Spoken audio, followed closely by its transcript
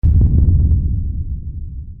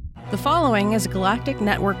The following is a Galactic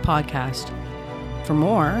Network podcast. For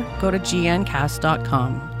more, go to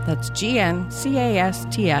gncast.com. That's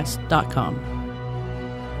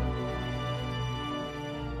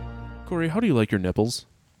GNCASTS.com. Corey, how do you like your nipples?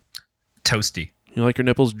 Toasty. You like your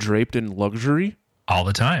nipples draped in luxury? All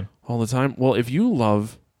the time. All the time? Well, if you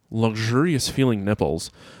love luxurious feeling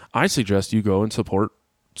nipples, I suggest you go and support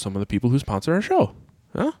some of the people who sponsor our show.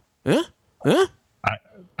 Huh? Yeah? Yeah?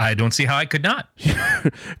 I don't see how I could not.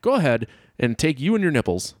 Go ahead and take you and your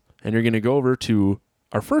nipples, and you're going to go over to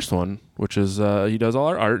our first one, which is he does all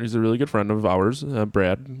our art. He's a really good friend of ours,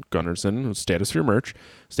 Brad Gunnarsson, Stratosphere Merch,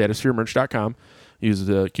 stratospheremerch.com. Use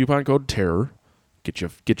the coupon code TERROR. Get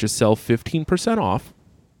yourself 15% off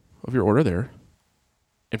of your order there.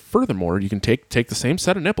 And furthermore, you can take the same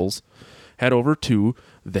set of nipples, head over to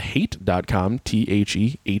thehate.com,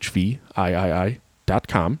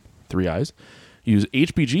 THEHVIII.com, 3 I's. Use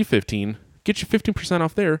HBG15, get you 15%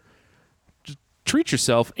 off there. Just treat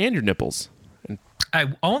yourself and your nipples. And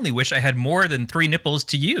I only wish I had more than 3 nipples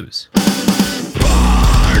to use.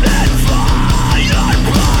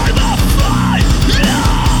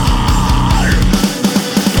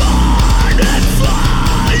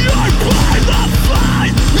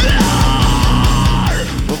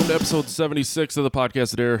 Welcome to episode 76 of the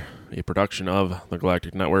Podcast Dare, a production of the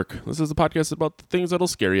Galactic Network. This is the podcast about the things that'll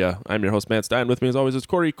scare you. I'm your host, Matt Stein. With me, as always, is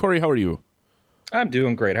Corey. Corey, how are you? I'm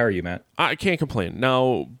doing great. How are you, Matt? I can't complain.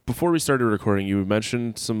 Now, before we started recording, you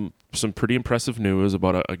mentioned some pretty impressive news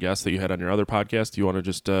about a guest that you had on your other podcast. Do you want to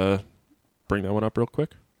just bring that one up real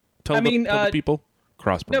quick? Tell the people.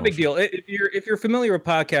 Cross promotion. No big deal. If you're familiar with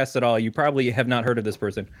podcasts at all, you probably have not heard of this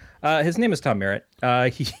person. His name is Tom Merritt.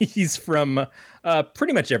 He's from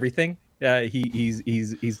pretty much everything.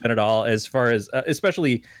 He's done it all as far as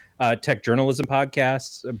especially tech journalism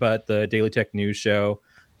podcasts, but the Daily Tech News Show,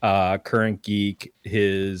 Current Geek,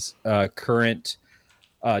 his current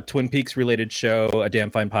Twin Peaks related show, A Damn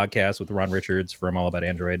Fine Podcast with Ron Richards from All About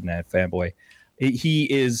Android and Fanboy.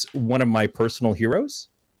 He is one of my personal heroes.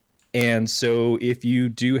 And so if you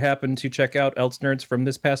do happen to check out Elts Nerds from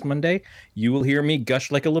this past Monday, you will hear me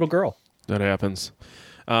gush like a little girl. That happens.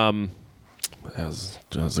 There's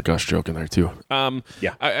a gush joke in there, too.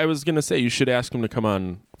 Yeah. I was going to say you should ask him to come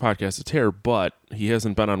on Podcast of Terror, but he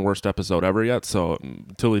hasn't been on Worst Episode Ever yet, so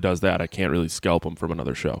until he does that, I can't really scalp him from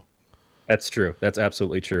another show. That's true. That's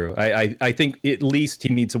absolutely true. I think at least he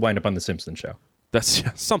needs to wind up on The Simpsons show. That's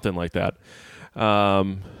something like that.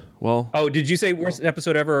 Well, did you say worst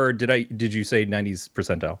episode ever, or did you say 90s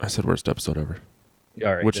percentile? I said worst episode ever.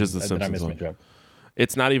 All right, which is the Simpsons I missed one. my joke.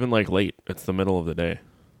 It's not even like late. It's the middle of the day.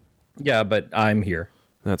 Yeah, but I'm here.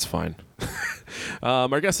 That's fine.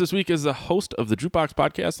 Our guest this week is the host of the Jukebox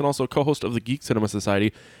Podcast and also co-host of the Geek Cinema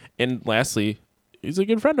Society. And lastly, he's a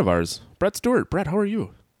good friend of ours, Brett Stewart. Brett, how are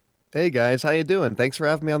you? Hey guys, how you doing? Thanks for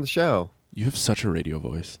having me on the show. You have such a radio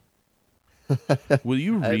voice. Will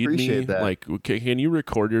you read I appreciate me? that. Like, can you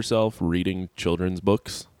record yourself reading children's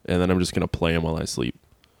books, and then I'm just gonna play them while I sleep?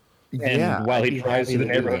 And while I'd he be drives happy through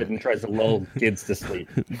the to do neighborhood that. and tries to lull kids to sleep.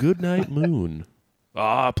 Good night, Moon.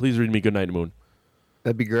 Please read me Good Night, Moon.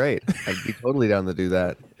 That'd be great. I'd be totally down to do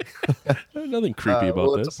that. There's nothing creepy about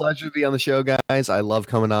well, this. it's a pleasure to be on the show, guys. I love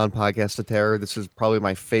coming on Podcast of Terror. This is probably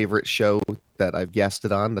my favorite show that I've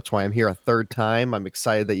guested on. That's why I'm here a third time. I'm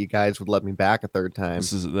excited that you guys would let me back a third time.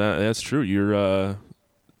 That's true. You're I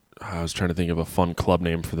was trying to think of a fun club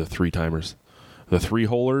name for the three-timers. The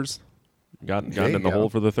Three-Holers? Gotten in the hole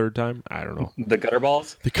for the third time? I don't know. The gutter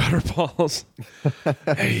balls? The Gutter Balls.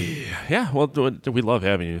 Hey. Yeah, well, we love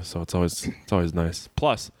having you, so it's always nice.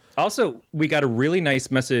 Plus, Also, we got a really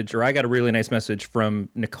nice message, or I got a really nice message from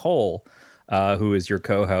Nicole, who is your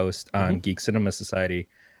co-host on Geek Cinema Society,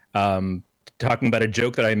 talking about a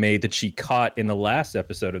joke that I made that she caught in the last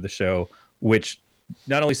episode of the show, which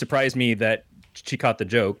not only surprised me that she caught the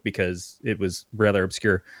joke because it was rather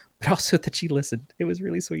obscure, but also that she listened. It was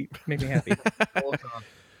really sweet. It made me happy.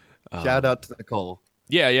 Shout out to Nicole.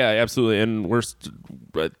 yeah, absolutely. And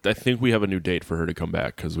I think we have a new date for her to come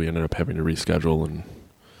back because we ended up having to reschedule and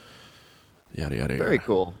yada, yada, yada. Very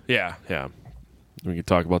cool. Yeah. We could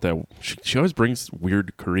talk about that. She always brings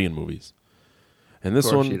weird Korean movies. And this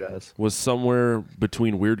course she one does. was somewhere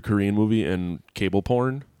between weird Korean movie and cable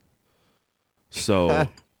porn. So,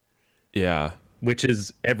 yeah. Which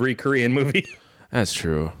is every Korean movie. That's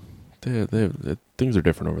true. Things are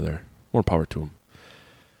different over there. More power to them.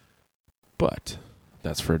 But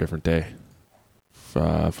that's for a different day.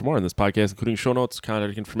 For more on this podcast, including show notes,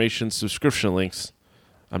 contact information, subscription links,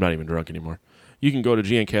 I'm not even drunk anymore. You can go to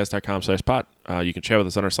gncast.com/pot. You can chat with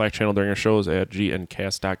us on our Slack channel during our shows at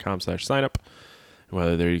gncast.com/signup.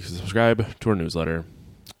 Whether there you can subscribe to our newsletter.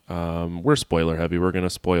 We're spoiler heavy. We're going to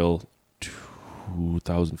spoil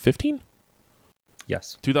 2015?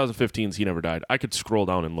 Yes. 2015's He Never Died. I could scroll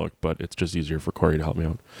down and look, but it's just easier for Corey to help me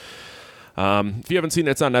out. If you haven't seen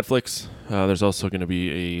it, it's on Netflix. There's also going to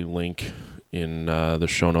be a link in the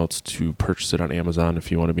show notes to purchase it on Amazon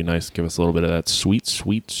if you want to be nice. Give us a little bit of that sweet,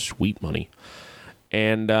 sweet, sweet money.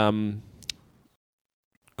 And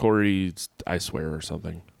Corey, I swear, or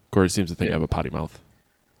something. Corey seems to think I have a potty mouth.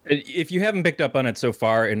 If you haven't picked up on it so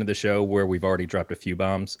far into the show where we've already dropped a few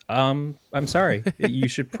bombs, I'm sorry. You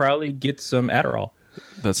should probably get some Adderall.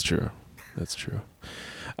 That's true.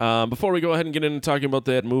 Before we go ahead and get into talking about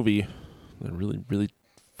that movie, a really, really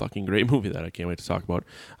fucking great movie that I can't wait to talk about.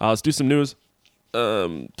 Let's do some news.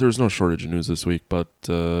 There's no shortage of news this week, but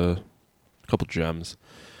a couple gems.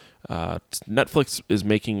 Netflix is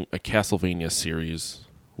making a Castlevania series,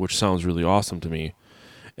 which sounds really awesome to me.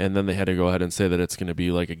 And then they had to go ahead and say that it's going to be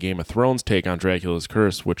like a Game of Thrones take on Dracula's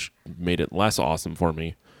Curse, which made it less awesome for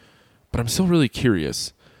me. But I'm still really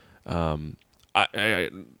curious. Brett,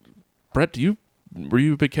 were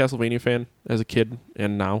you a big Castlevania fan as a kid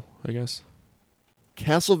and now, I guess?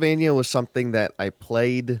 Castlevania was something that I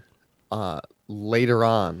played later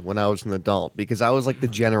on when I was an adult because I was like the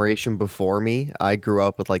generation before me. I grew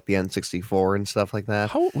up with like the N64 and stuff like that.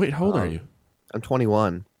 How old are you? I'm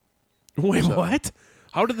 21. Wait, what?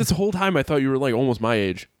 How did this whole time I thought you were like almost my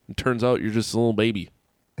age? It turns out you're just a little baby.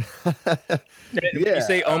 When you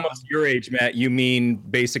say almost your age, Matt, you mean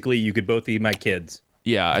basically you could both be my kids.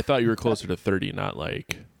 Yeah, I thought you were closer to 30, not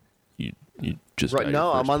like you just right.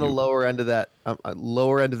 No, I'm on the lower end of that.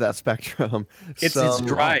 Lower end of that spectrum. It's his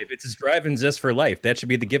drive. It's his drive and zest for life. That should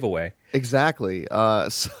be the giveaway. Exactly.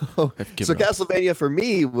 So Castlevania for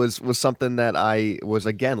me was something that I was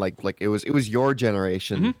again like it was your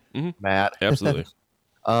generation, Matt. Absolutely.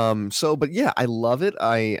 But yeah, I love it.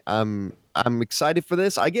 I'm excited for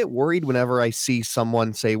this. I get worried whenever I see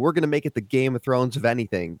someone say we're going to make it the Game of Thrones of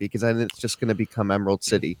anything because then it's just going to become Emerald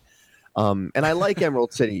City. And I like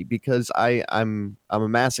Emerald City because I'm a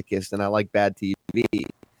masochist and I like bad TV.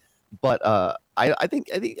 But I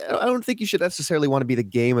don't think you should necessarily want to be the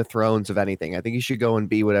Game of Thrones of anything. I think you should go and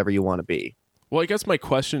be whatever you want to be. Well, I guess my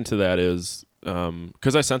question to that is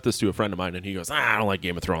because I sent this to a friend of mine and he goes, I don't like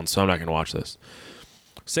Game of Thrones, so I'm not going to watch this.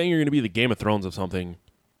 Saying you're going to be the Game of Thrones of something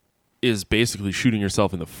is basically shooting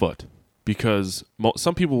yourself in the foot because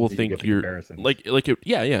some people will think you're like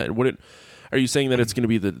yeah. Are you saying that it's going to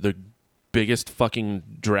be the biggest fucking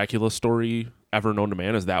Dracula story ever known to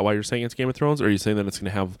man? Is that why you're saying it's Game of Thrones? Or are you saying that it's going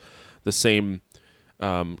to have the same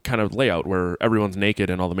kind of layout where everyone's naked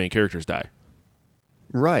and all the main characters die?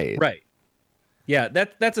 Right. Yeah,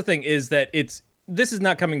 that's the thing is that this is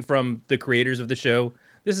not coming from the creators of the show.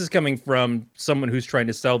 This is coming from someone who's trying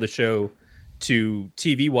to sell the show to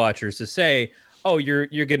TV watchers to say, oh, you're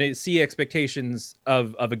going to see expectations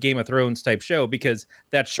of a Game of Thrones type show because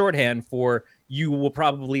that's shorthand for you will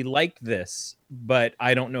probably like this, but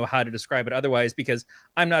I don't know how to describe it otherwise because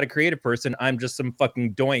I'm not a creative person. I'm just some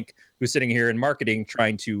fucking doink who's sitting here in marketing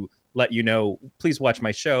trying to let you know, please watch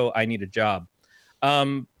my show. I need a job.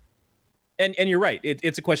 And you're right.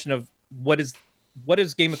 It's a question of what is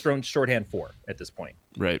Game of Thrones shorthand for at this point?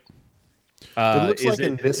 Right. It looks like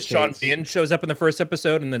in this Sean Bean shows up in the first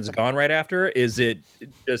episode and then is gone right after? Is it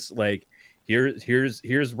just like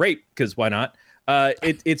here's rape? Because why not?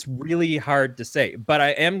 It's really hard to say. But I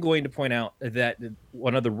am going to point out that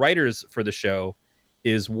one of the writers for the show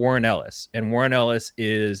is Warren Ellis, and Warren Ellis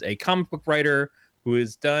is a comic book writer who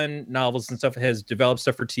has done novels and stuff, has developed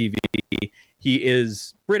stuff for TV. He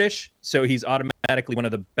is British, so he's automatically one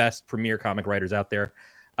of the best premier comic writers out there.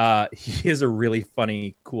 He is a really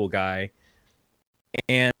funny, cool guy.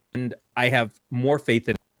 And I have more faith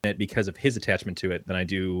in it because of his attachment to it than I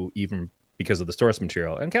do even because of the source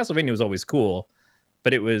material. And Castlevania was always cool,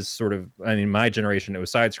 but it was sort of, my generation, it was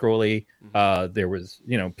side-scrolly. There was,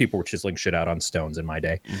 people were chiseling shit out on stones in my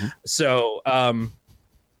day. So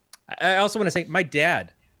I also want to say my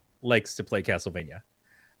dad likes to play Castlevania,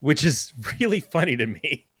 which is really funny to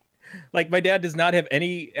me. Like, my dad does not have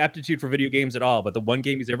any aptitude for video games at all, but the one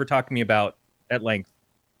game he's ever talked to me about at length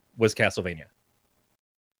was Castlevania.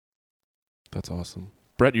 That's awesome.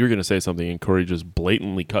 Brett, you were going to say something, and Corey just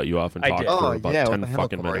blatantly cut you off and talked for about 10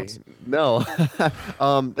 fucking minutes. No.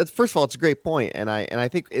 First of all, it's a great point, and I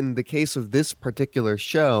think in the case of this particular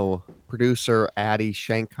show, producer Adi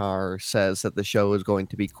Shankar says that the show is going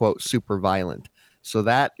to be, quote, super violent. So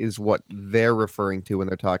that is what they're referring to when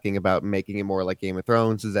they're talking about making it more like Game of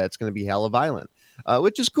Thrones, is that it's going to be hella violent,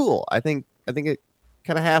 which is cool. I think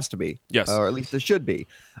Kind of has to be. Yes. Or at least it should be.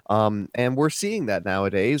 And we're seeing that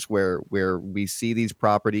nowadays where we see these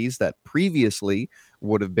properties that previously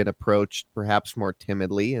would have been approached perhaps more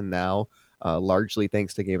timidly, and now largely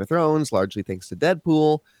thanks to Game of Thrones, largely thanks to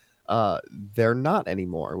Deadpool, they're not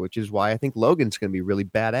anymore, which is why I think Logan's going to be really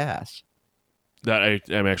badass.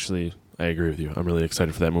 I agree with you. I'm really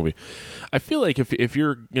excited for that movie. I feel like if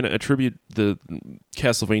you're going to attribute the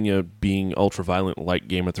Castlevania being ultra-violent like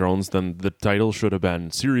Game of Thrones, then the title should have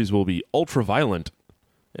been series will be ultra-violent,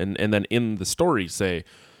 and then in the story say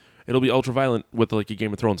it'll be ultra-violent with like a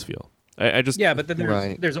Game of Thrones feel. I just but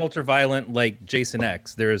then there's ultra-violent like Jason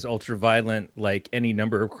X. There's ultra-violent like any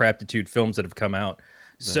number of craptitude films that have come out.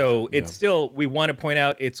 So it's still, we want to point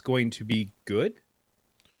out it's going to be good.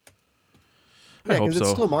 Yeah, because it's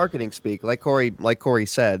still marketing speak. Like Corey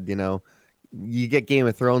said, you get Game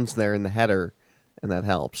of Thrones there in the header, and that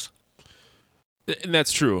helps. And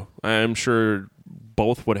that's true. I'm sure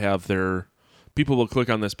both would have their people will click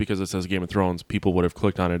on this because it says Game of Thrones. People would have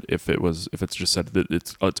clicked on it if it's just said that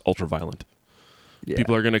it's ultra violent. Yeah.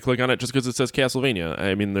 People are going to click on it just because it says Castlevania.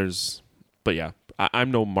 I mean, but yeah,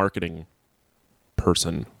 I'm no marketing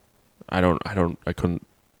person. I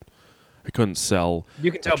couldn't sell.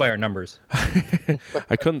 You can tell by our numbers.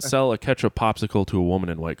 I couldn't sell a ketchup popsicle to a woman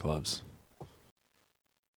in white gloves.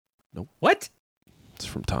 Nope. What? It's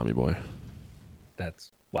from Tommy Boy.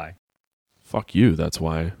 That's why. Fuck you. That's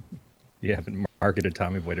why. You haven't marketed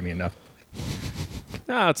Tommy Boy to me enough.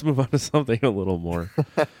 Let's move on to something a little more.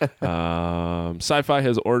 Sci-Fi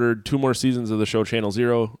has ordered 2 more seasons of the show Channel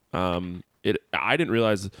Zero. I didn't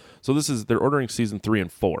realize. So they're ordering season 3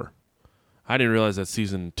 and 4. I didn't realize that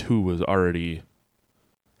season 2 was already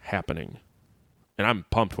happening, and I'm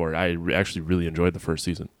pumped for it. I actually really enjoyed the first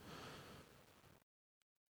season.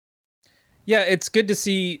 Yeah, it's good to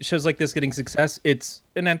see shows like this getting success. It's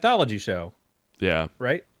an anthology show. Yeah.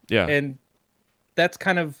 Right? Yeah. And that's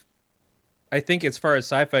kind of, I think as far as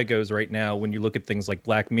sci-fi goes right now, when you look at things like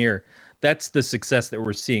Black Mirror, that's the success that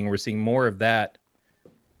we're seeing. We're seeing more of that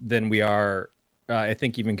than we are, I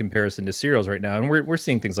think, even in comparison to serials right now. And we're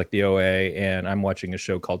seeing things like The OA, and I'm watching a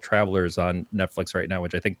show called Travelers on Netflix right now,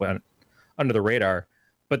 which I think went under the radar.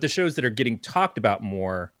 But the shows that are getting talked about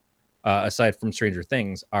more, aside from Stranger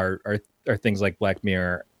Things, are things like Black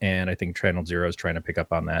Mirror, and I think Channel Zero is trying to pick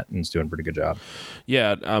up on that and is doing a pretty good job.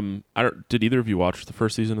 Yeah. Did either of you watch the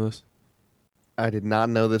first season of this? I did not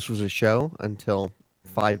know this was a show until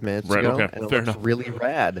 5 minutes ago. Okay. And it Fair looks enough. really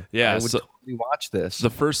rad. Yeah, I would totally watch this. The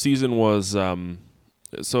first season was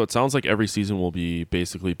so it sounds like every season will be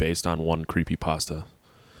basically based on one creepypasta.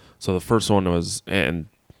 So the first one was, and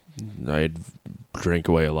I drank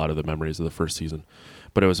away a lot of the memories of the first season,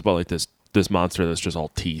 but it was about like this monster that's just all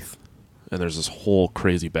teeth, and there's this whole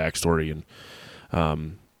crazy backstory,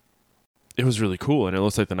 and it was really cool. And it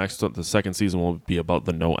looks like the second season will be about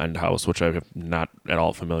the No End House, which I'm not at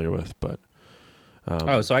all familiar with, but.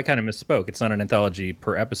 So I kind of misspoke. It's not an anthology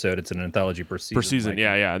per episode; it's an anthology per season. Per season,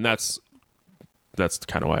 yeah, and that's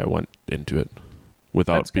kind of why I went into it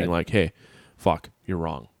without being like, "Hey, fuck, you're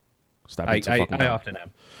wrong. Stop being so fucking I wrong." often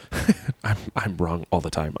am. I'm wrong all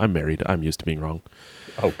the time. I'm married. I'm used to being wrong.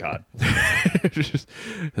 Oh God, this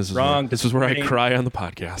is wrong. This is where I cry on the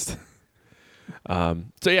podcast.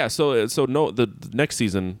 So no, the next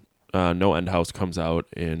season, No End House comes out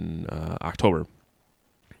in October.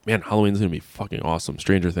 Man, Halloween's gonna be fucking awesome.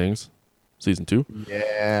 Stranger Things, season 2.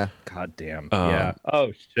 Yeah. God damn. Yeah.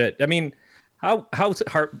 Oh shit. I mean, how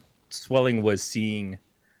heart swelling was seeing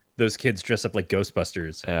those kids dress up like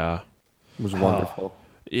Ghostbusters. Yeah, It was wonderful.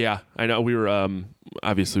 yeah. I know. We were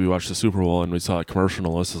obviously we watched the Super Bowl and we saw a commercial.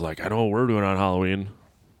 And Melissa's like, I know what we're doing on Halloween.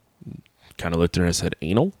 Kind of looked at her and I said,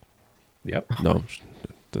 anal? Yep. No,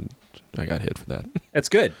 I got hit for that. That's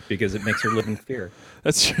good because it makes her live in fear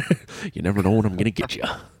That's true. You never know when I'm gonna get you.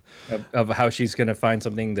 of how she's going to find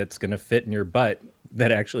something that's going to fit in your butt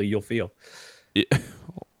that actually you'll feel. Yeah.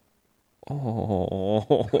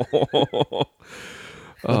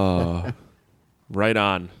 Right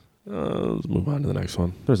on. Let's move on to the next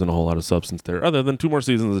one. There isn't a whole lot of substance there, other than 2 more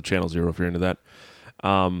seasons of Channel Zero if you're into that.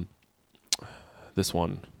 This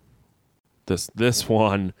one,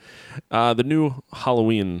 the new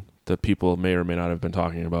Halloween that people may or may not have been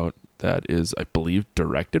talking about. That is, I believe,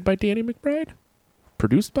 directed by Danny McBride,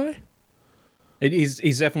 produced by. He's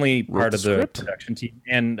definitely part of the script? production team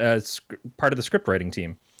and part of the script writing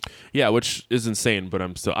team. Yeah, which is insane, but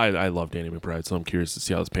I love Danny McBride, so I'm curious to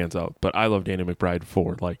see how this pans out. But I love Danny McBride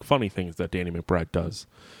for like funny things that Danny McBride does.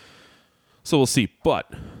 So we'll see.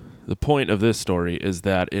 But the point of this story is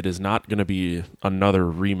that it is not going to be another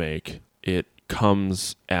remake. It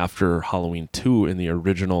comes after Halloween 2 in the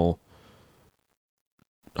original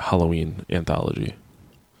Halloween anthology.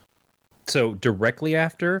 So directly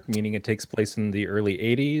after, meaning it takes place in the early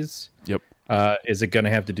 80s. Yep. Is it going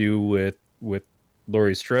to have to do with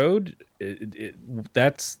Laurie Strode?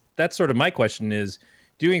 That's sort of my question, is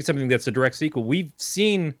doing something that's a direct sequel. We've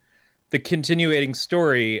seen the continuating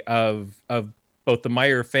story of both the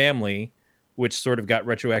Meyer family, which sort of got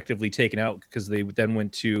retroactively taken out because they then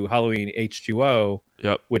went to Halloween H2O,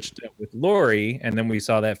 Yep. which dealt with Laurie, and then we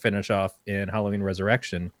saw that finish off in Halloween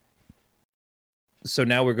Resurrection. So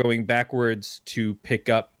now we're going backwards to pick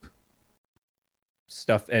up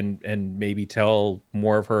stuff and maybe tell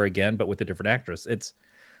more of her again, but with a different actress.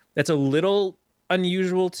 That's a little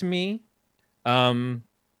unusual to me.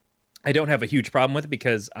 I don't have a huge problem with it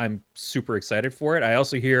because I'm super excited for it. I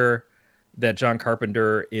also hear that John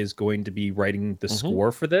Carpenter is going to be writing the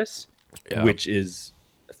score for this, which is,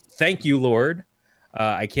 thank you, Lord.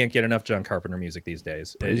 I can't get enough John Carpenter music these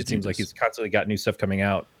days. It seems like he's constantly got new stuff coming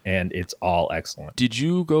out, and it's all excellent. Did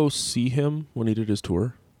you go see him when he did his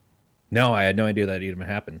tour? No, I had no idea that even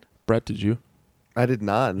happened. Brett, did you? I did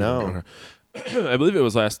not know. I believe it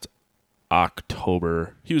was last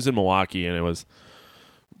October. He was in Milwaukee, and it was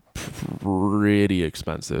pretty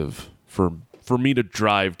expensive for me to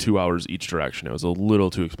drive 2 hours each direction. It was a little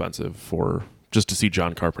too expensive for just to see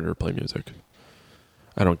John Carpenter play music.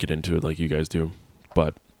 I don't get into it like you guys do,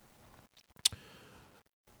 but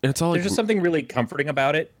it's all there's like, just something really comforting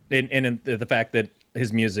about it, and the fact that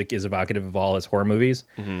his music is evocative of all his horror movies,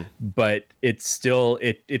 but it's still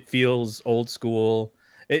it feels old school.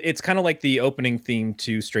 It's kind of like the opening theme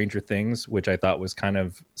to Stranger Things, which I thought was kind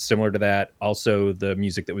of similar to that. Also, the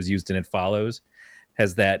music that was used in It Follows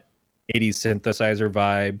has that 80s synthesizer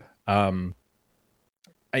vibe.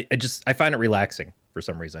 I find it relaxing for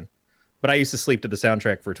some reason. But I used to sleep to the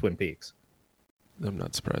soundtrack for Twin Peaks. I'm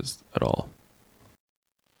not surprised at all.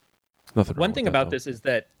 Nothing. One thing about this is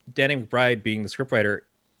that Danny McBride being the scriptwriter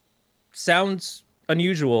sounds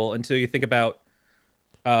unusual until you think about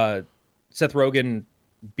Seth Rogen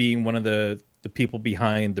being one of the people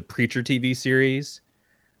behind the Preacher TV series.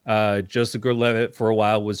 Joseph Gordon-Levitt for a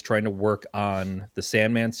while was trying to work on the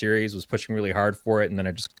Sandman series, was pushing really hard for it, and then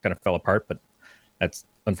it just kind of fell apart. But that's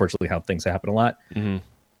unfortunately how things happen a lot.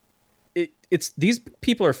 It's these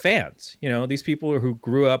people are fans, these people who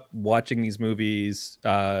grew up watching these movies,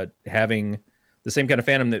 having the same kind of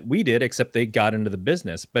fandom that we did, except they got into the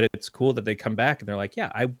business. But it's cool that they come back and they're like,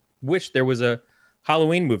 yeah, I wish there was a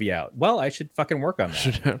Halloween movie out. Well, I should fucking work on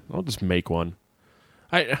that. I'll just make one.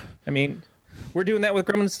 I mean, we're doing that with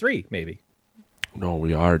Gremlins 3, maybe. No,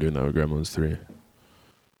 we are doing that with Gremlins 3.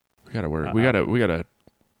 We gotta work.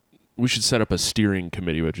 We should set up a steering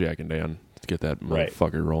committee with Jack and Dan to get that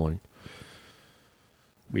motherfucker rolling.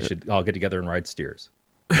 We should all get together and ride steers.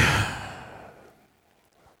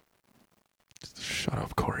 Shut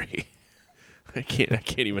up, Corey. I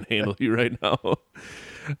can't even handle you right now.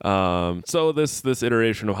 So this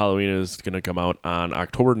iteration of Halloween is going to come out on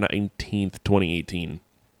October 19th, 2018,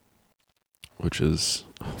 which is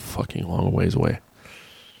a fucking long ways away.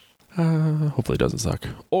 Hopefully it doesn't suck.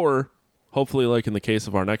 Or hopefully, like in the case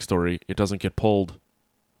of our next story, it doesn't get pulled.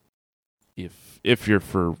 If you're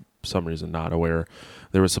for some reason not aware,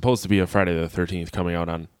 there was supposed to be a Friday the 13th coming out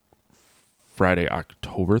on Friday,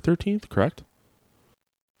 October 13th, correct?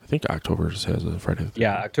 I think October just has a Friday the 13th.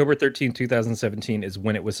 Yeah, October 13th, 2017 is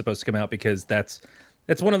when it was supposed to come out, because that's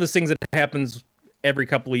one of those things that happens every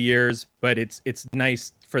couple of years, but it's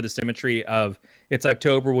nice for the symmetry of it's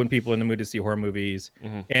October when people are in the mood to see horror movies,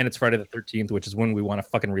 and it's Friday the 13th, which is when we want to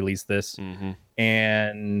fucking release this,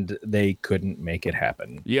 and they couldn't make it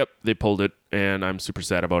happen. Yep, they pulled it, and I'm super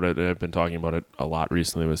sad about it. I've been talking about it a lot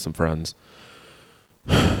recently with some friends.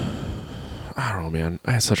 I don't know, man.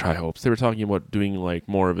 I had such high hopes. They were talking about doing like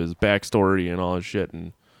more of his backstory and all his shit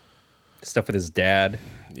and stuff with his dad.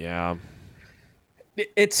 Yeah.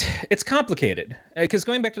 It's complicated, because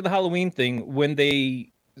going back to the Halloween thing, when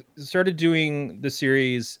they started doing the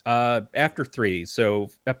series after 3, so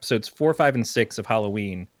episodes 4, 5, and 6 of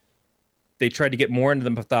Halloween, they tried to get more into the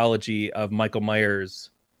mythology of Michael Myers,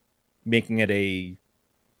 making it a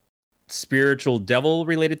spiritual devil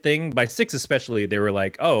related thing. By 6 especially, they were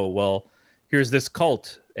like, oh, well, here's this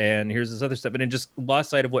cult and here's this other stuff, and it just lost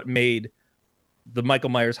sight of what made the Michael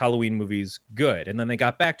Myers Halloween movies good. And then they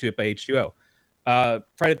got back to it by H2O.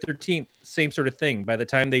 Friday the 13th, same sort of thing. By the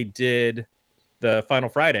time they did the Final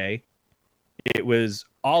Friday, it was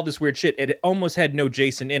all this weird shit. It almost had no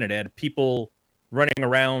Jason in it. It had people running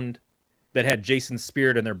around that had Jason's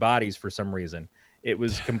spirit in their bodies for some reason. It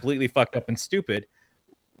was completely fucked up and stupid.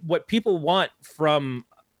 What people want from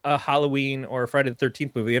a Halloween or a Friday the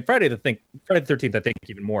 13th movie, and Friday the 13th, I think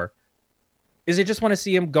even more, is they just want to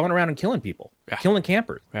see him going around and killing people, killing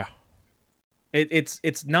campers. Yeah.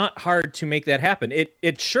 It's not hard to make that happen.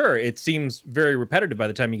 It seems very repetitive by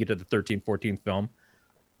the time you get to the 13th, 14th film,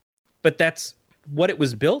 but that's what it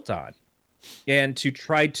was built on. And to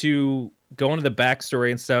try to go into the backstory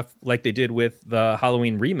and stuff like they did with the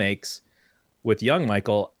Halloween remakes with young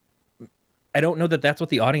Michael, I don't know that that's what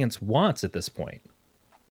the audience wants at this point.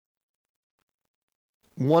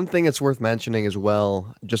 One thing that's worth mentioning as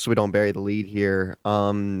well, just so we don't bury the lead here,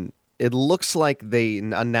 it looks like they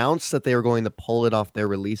announced that they were going to pull it off their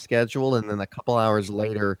release schedule, and then a couple hours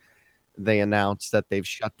later, they announced that they've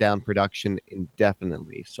shut down production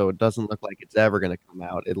indefinitely. So it doesn't look like it's ever going to come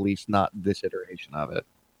out, at least not this iteration of it.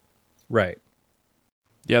 Right.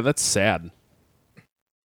 Yeah, that's sad.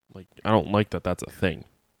 Like, I don't like that that's a thing.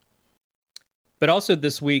 But also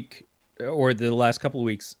this week, or the last couple of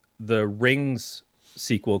weeks, the Rings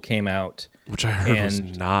sequel came out, Which I heard was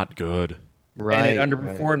not good. Right. And it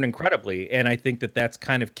underperformed incredibly. And I think that that's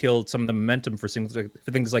kind of killed some of the momentum for things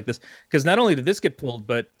like this. Because not only did this get pulled,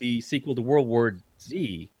 but the sequel to World War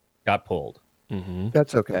Z got pulled. Mm-hmm.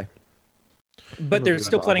 That's okay. But they're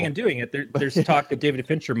still planning on doing it. There's talk that David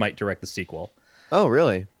Fincher might direct the sequel. Oh,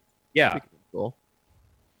 really? Yeah. Cool.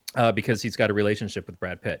 Because he's got a relationship with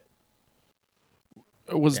Brad Pitt.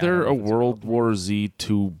 Was there a World War Z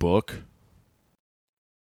 2 book?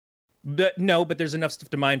 No, but there's enough stuff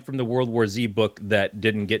to mine from the World War Z book that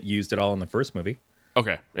didn't get used at all in the first movie.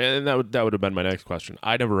 Okay, and that would have been my next question.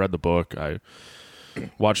 I never read the book. I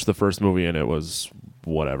watched the first movie and it was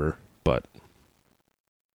whatever. But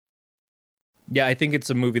yeah, I think it's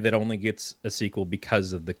a movie that only gets a sequel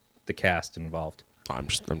because of the cast involved. I'm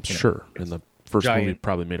sure. And the first movie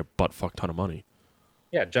probably made a butt fuck ton of money.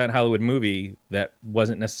 Yeah, giant Hollywood movie that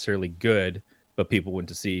wasn't necessarily good, but people went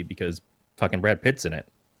to see because fucking Brad Pitt's in it.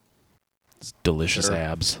 It's delicious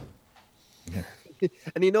abs.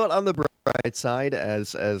 And you know what? On the bright side,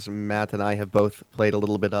 as Matt and I have both played a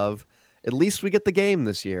little bit of, at least we get the game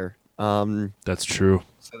this year. That's true.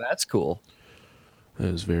 So that's cool.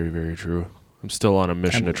 That is very, very true. I'm still on a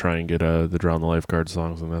mission to try and get the Drown the Lifeguard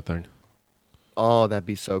songs on that thing. Oh, that'd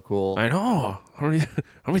be so cool. I know. How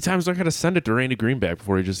many times do I got to send it to Randy Greenback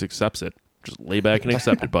before he just accepts it? Just lay back and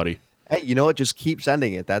accept it, buddy. Hey, you know what? Just keep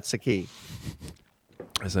sending it. That's the key.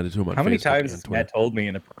 I sent it to him on How many Facebook times and has Twitter. Matt told me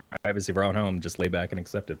in the privacy of our own home, just lay back and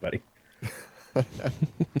accept it, buddy?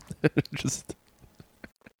 Just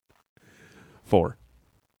 4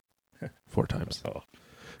 times. Oh.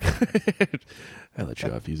 I let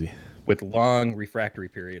you off easy. With long refractory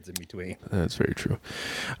periods in between. That's very true.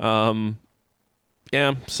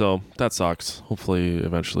 Yeah, so that sucks. Hopefully,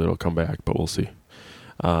 eventually it'll come back, but we'll see.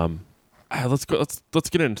 Let's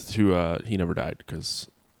get into He Never Died, because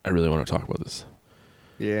I really want to talk about this.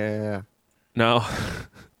 Yeah. Now,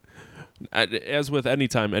 as with any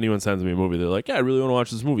time anyone sends me a movie, they're like, "Yeah, I really want to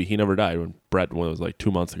watch this movie, He Never Died." When Brett was like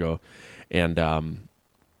 2 months ago, and I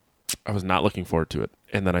was not looking forward to it,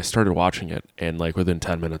 and then I started watching it, and like within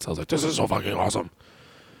 10 minutes, I was like, "This is so fucking awesome."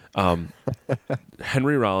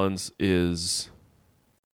 Henry Rollins is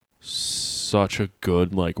such a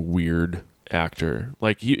good, like, weird actor.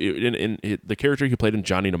 Like, the character he played in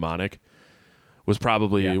Johnny Mnemonic was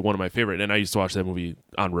probably one of my favorite, and I used to watch that movie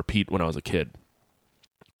on repeat when I was a kid.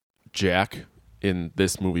 Jack in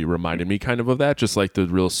this movie reminded me kind of that, just like the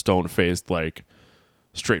real stone-faced, like,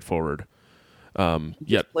 straightforward.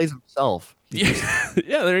 Yet plays himself. Yeah,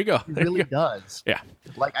 there you go. He really does. Yeah.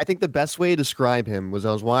 Like, I think the best way to describe him was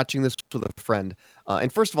I was watching this with a friend.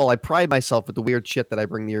 And first of all, I pride myself with the weird shit that I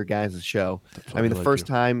bring to your guys' show. I mean, the first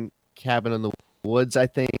time, Cabin in the Woods, I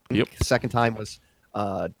think. Yep. Second time was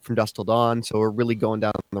From Dusk Till Dawn. So we're really going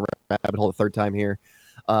down the rabbit hole the third time here.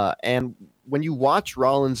 And when you watch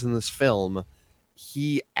Rollins in this film,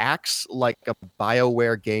 he acts like a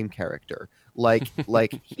BioWare game character. Like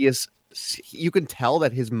he is... You can tell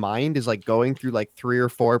that his mind is like going through like 3 or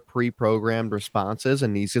 4 pre-programmed responses,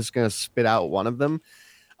 and he's just going to spit out one of them.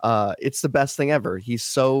 It's the best thing ever. He's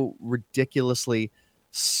so ridiculously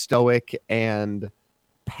stoic and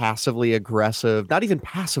passively aggressive. Not even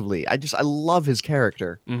passively. I love his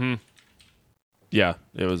character. Mm-hmm. Yeah,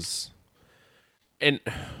 it was. And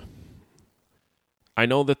I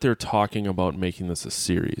know that they're talking about making this a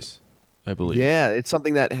series, I believe. Yeah, it's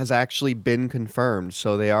something that has actually been confirmed.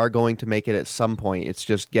 So they are going to make it at some point. It's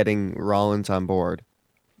just getting Rollins on board.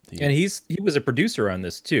 And he was a producer on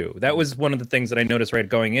this too. That was one of the things that I noticed right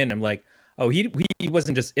going in. I'm like, oh, he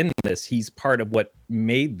wasn't just in this. He's part of what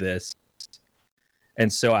made this.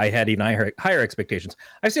 And so I had even higher expectations.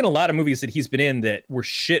 I've seen a lot of movies that he's been in that were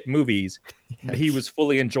shit movies, but he was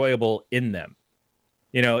fully enjoyable in them.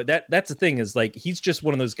 You know, that's the thing is like he's just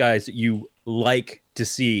one of those guys that you like to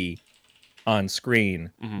see on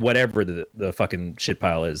screen, whatever the fucking shit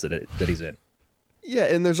pile is that he's in. Yeah,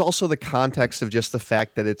 and there's also the context of just the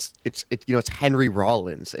fact that it's Henry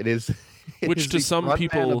Rollins. It is, Which to some frontman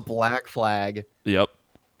people, of Black Flag. Yep.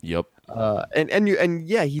 And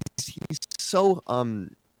he's so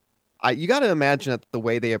you got to imagine that the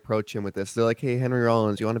way they approach him with this, they're like, "Hey, Henry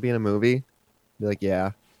Rollins, you want to be in a movie?" They're like,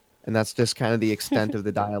 "Yeah," and that's just kind of the extent of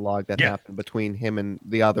the dialogue that happened between him and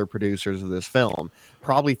the other producers of this film,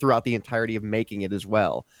 probably throughout the entirety of making it as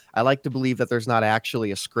well. I like to believe that there's not actually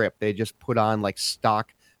a script; they just put on like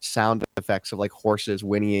stock sound effects of like horses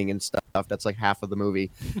whinnying and stuff. That's like half of the movie,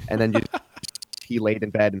 and then just he laid in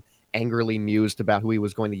bed and angrily mused about who he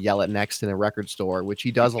was going to yell at next in a record store, which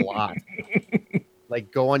he does a lot.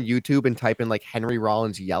 Like, go on YouTube and type in like Henry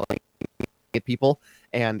Rollins yelling at people,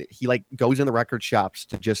 and he like goes in the record shops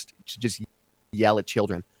to just yell at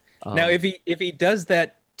children. Now, if he does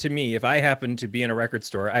that to me, if I happen to be in a record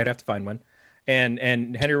store, I'd have to find one, and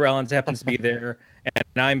Henry Rollins happens to be there, and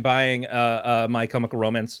I'm buying My Chemical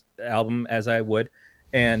Romance album as I would,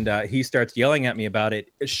 and he starts yelling at me about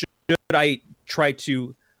it. Should I try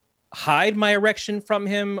to hide my erection from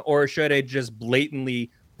him, or should I just blatantly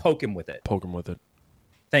poke him with it? Poke him with it.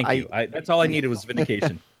 Thank you. That's all I needed was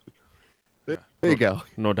vindication. There you go.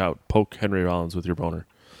 No doubt. Poke Henry Rollins with your boner.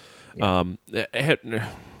 Yeah.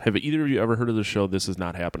 Have either of you ever heard of the show This Is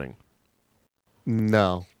Not Happening?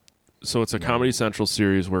 No. So it's a Comedy Central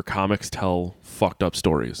series where comics tell fucked up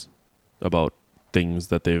stories about things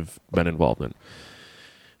that they've been involved in.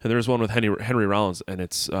 And there's one with Henry Rollins, and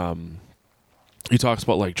it's he talks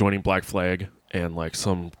about like joining Black Flag and like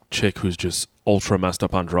some chick who's just ultra messed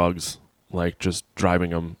up on drugs, like just driving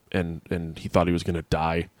him, and he thought he was gonna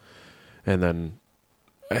die. And then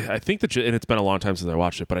I think and it's been a long time since I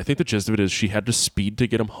watched it, but I think the gist of it is she had to speed to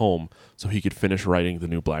get him home so he could finish writing the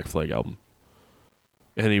new Black Flag album.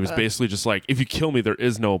 And he was basically just like, if you kill me, there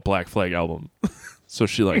is no Black Flag album. So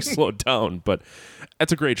she like slowed down, but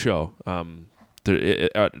it's a great show.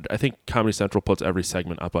 I think Comedy Central puts every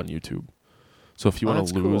segment up on YouTube. So if you want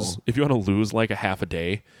to lose, cool. if you want to lose like a half a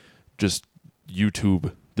day, just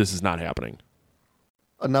YouTube. This Is Not Happening.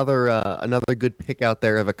 Another good pick out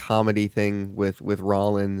there of a comedy thing with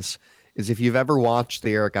Rollins is if you've ever watched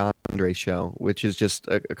the Eric Andre show, which is just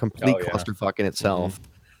a complete clusterfuck in itself.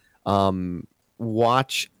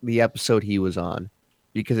 Watch the episode he was on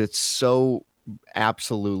because it's so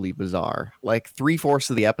absolutely bizarre. Like 3/4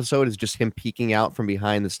 of the episode is just him peeking out from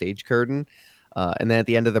behind the stage curtain. And then at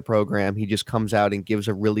the end of the program, he just comes out and gives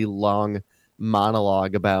a really long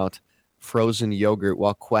monologue about frozen yogurt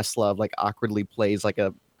while Questlove like awkwardly plays like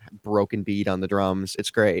a broken beat on the drums.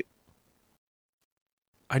 It's great.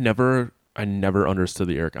 I never understood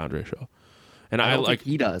the Eric Andre show. And I don't like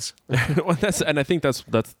think he does. Well, I think that's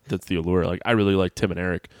the allure. Like I really like Tim and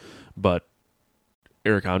Eric, but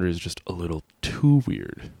Eric Andre is just a little too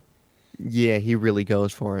weird. Yeah, he really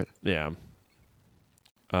goes for it. Yeah.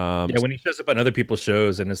 When he shows up on other people's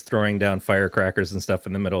shows and is throwing down firecrackers and stuff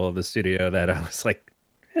in the middle of the studio, that I was like,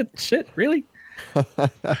 shit, really?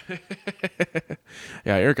 Yeah,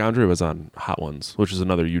 Eric Andre was on Hot Ones, which is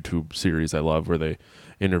another YouTube series I love where they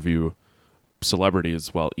interview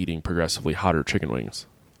celebrities while eating progressively hotter chicken wings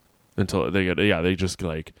until they just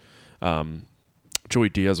like Joey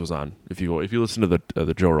Diaz was on. If you listen to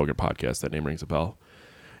the Joe Rogan podcast, that name rings a bell.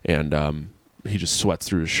 And he just sweats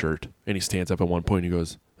through his shirt and he stands up at one point and he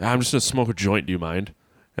goes, "I'm just gonna smoke a joint, do you mind?"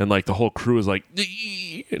 And like the whole crew is like,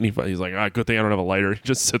 and he's like, good thing I don't have a lighter. He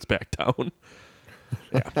just sits back down.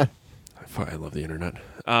 Yeah, I love the internet.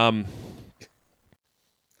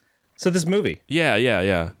 So this movie, yeah,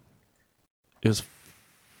 it was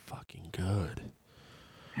fucking good.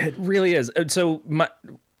 it really is. So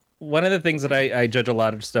one of the things that I judge a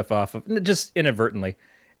lot of stuff off of, just inadvertently,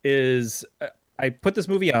 is I put this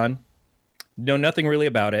movie on, know nothing really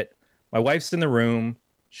about it. My wife's in the room.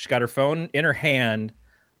 She's got her phone in her hand.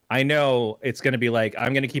 I know it's going to be like,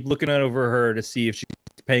 I'm going to keep looking over her to see if she's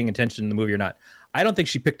paying attention to the movie or not. I don't think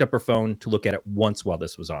she picked up her phone to look at it once while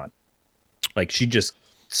this was on. Like she just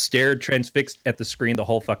stared transfixed at the screen the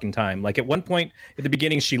whole fucking time. Like at one point at the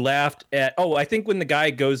beginning, she laughed at, I think when the guy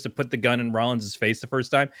goes to put the gun in Rollins' face the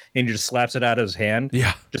first time and he just slaps it out of his hand.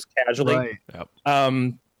 Yeah. Just casually. Right. Yep.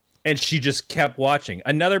 And she just kept watching.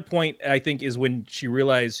 Another point, I think, is when she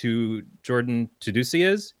realized who Jordan Tudisi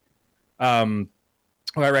is,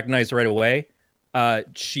 who I recognized right away.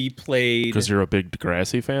 She played... Because you're a big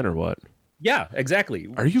Degrassi fan or what? Yeah, exactly.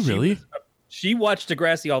 Are you really? She watched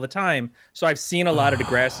Degrassi all the time, so I've seen a lot of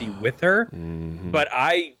Degrassi with her. Mm-hmm. But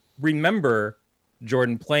I remember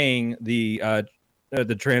Jordan playing the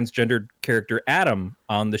the transgendered character Adam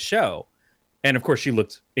on the show, and of course she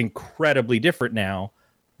looks incredibly different now.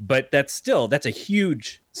 But that's a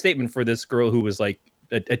huge statement for this girl who was like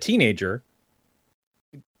a teenager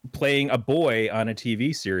playing a boy on a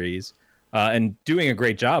TV series and doing a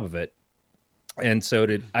great job of it. And so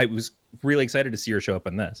I was really excited to see her show up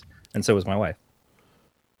in this, and so was my wife.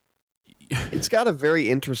 It's got a very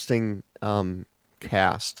interesting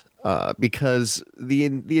cast because the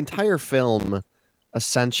entire film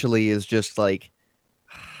essentially is just like,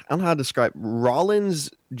 I don't know how to describe. Rollins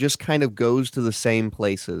just kind of goes to the same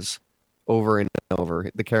places over and over.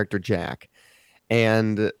 The character Jack,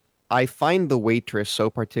 and I find the waitress so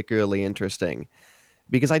particularly interesting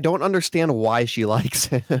because I don't understand why she likes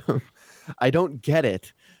him. I don't get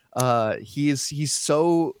it. He's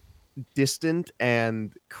so distant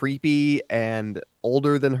and creepy and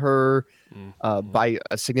older than her by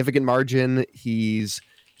a significant margin. He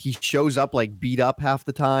shows up like beat up half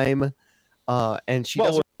the time, and she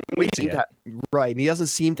doesn't seem to right. And he doesn't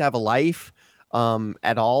seem to have a life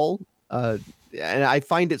at all. And I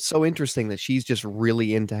find it so interesting that she's just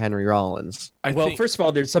really into Henry Rollins. First of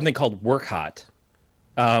all, there's something called work hot,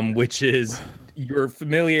 which is your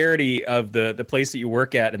familiarity of the place that you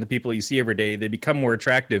work at and the people you see every day. They become more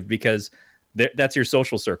attractive because that's your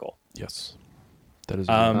social circle. Yes, that is.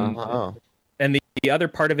 And the other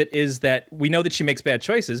part of it is that we know that she makes bad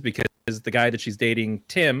choices because the guy that she's dating,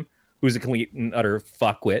 Tim, who's a complete and utter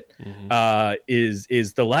fuckwit,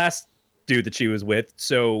 is the last dude that she was with.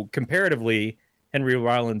 So comparatively, Henry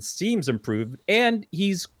Rollins seems improved, and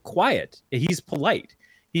he's quiet. He's polite.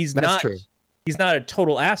 He's not a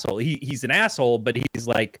total asshole. He's an asshole, but he's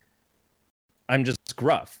like, I'm just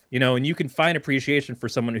gruff, and you can find appreciation for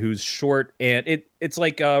someone who's short. And it's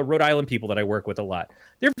like Rhode Island people that I work with a lot.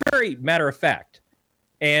 They're very matter of fact.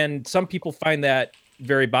 And some people find that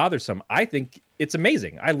very bothersome. I think it's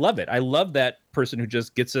amazing. I love it. I love that person who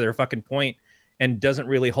just gets to their fucking point and doesn't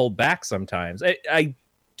really hold back sometimes. I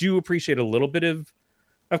do appreciate a little bit of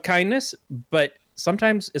kindness, but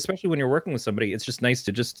sometimes, especially when you're working with somebody, it's just nice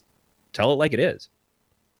to just tell it like it is.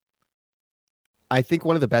 I think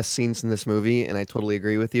one of the best scenes in this movie, and I totally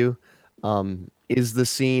agree with you, is the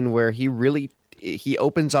scene where he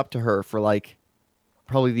opens up to her for like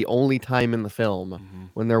probably the only time in the film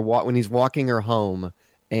when he's walking her home,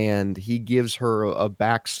 and he gives her a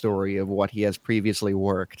backstory of what he has previously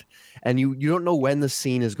worked, and you don't know when the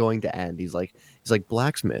scene is going to end. He's like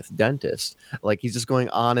blacksmith, dentist, like he's just going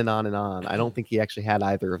on and on and on. I don't think he actually had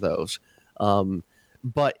either of those.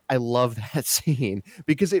 But I love that scene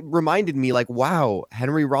because it reminded me like, wow,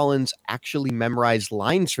 Henry Rollins actually memorized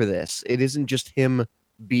lines for this. It isn't just him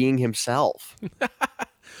being himself.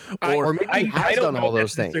 Or maybe he has done all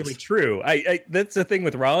those things. That's true. I that's the thing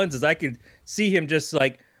with Rollins is I could see him just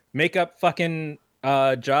like make up fucking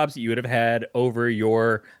jobs that you would have had over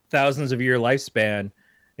your thousands of year lifspan. And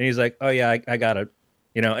he's like, oh yeah, I got it,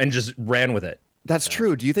 and just ran with it. That's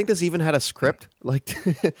true. Do you think this even had a script? Like,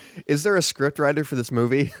 is there a script writer for this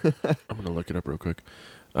movie? I'm gonna look it up real quick.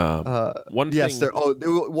 One yes, thing. there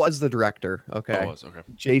was the director. Okay. Oh, it was, okay.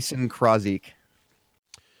 Jason Krazik.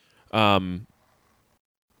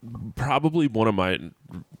 Probably one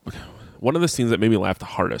of the scenes that made me laugh the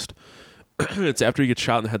hardest. It's after he gets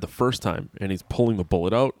shot in the head the first time, and he's pulling the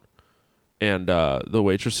bullet out, and the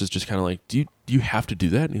waitress is just kind of like, "Do you have to do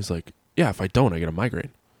that?" And he's like, "Yeah, if I don't, I get a migraine."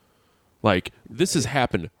 Like, this has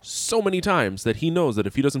happened so many times that he knows that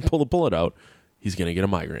if he doesn't pull the bullet out, he's gonna get a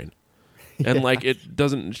migraine. And like, it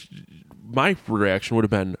doesn't. My reaction would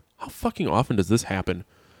have been, "How fucking often does this happen?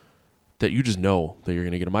 That you just know that you're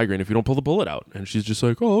gonna get a migraine if you don't pull the bullet out?" And she's just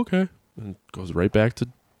like, "Oh, okay," and goes right back to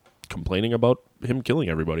complaining about him killing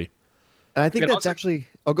everybody. And I think that's actually.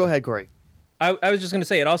 Oh, go ahead, Corey. I was just going to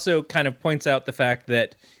say it also kind of points out the fact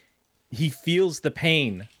that he feels the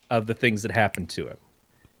pain of the things that happen to him.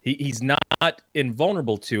 He's not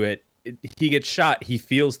invulnerable to it. He gets shot. He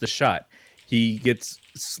feels the shot. He gets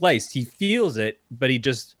sliced. He feels it, but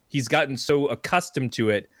he's gotten so accustomed to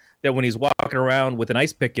it that when he's walking around with an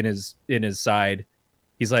ice pick in his side,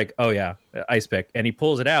 he's like, "Oh yeah, ice pick," and he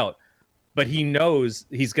pulls it out. But he knows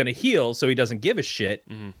he's going to heal, so he doesn't give a shit.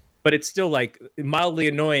 Mm-hmm. But it's still like mildly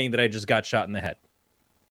annoying that I just got shot in the head.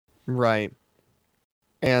 Right.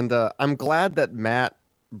 And I'm glad that Matt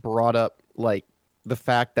brought up like the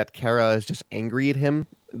fact that Kara is just angry at him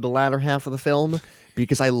the latter half of the film,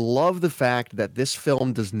 because I love the fact that this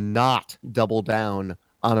film does not double down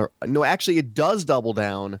on actually it does double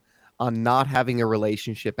down on not having a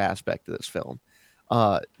relationship aspect to this film.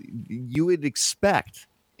 You would expect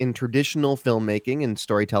in traditional filmmaking and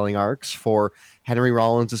storytelling arcs for Henry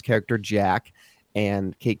Rollins' character Jack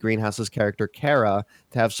and Kate Greenhouse's character Kara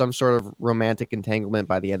to have some sort of romantic entanglement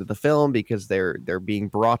by the end of the film, because they're being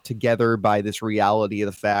brought together by this reality of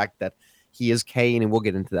the fact that he is Kane, and we'll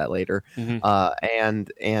get into that later.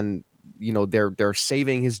 And you know, they're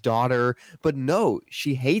saving his daughter, but no,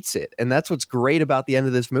 she hates it. And that's what's great about the end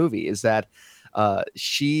of this movie, is that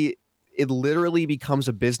it literally becomes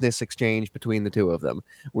a business exchange between the two of them,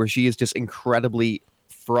 where she is just incredibly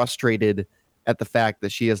frustrated at the fact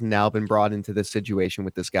that she has now been brought into this situation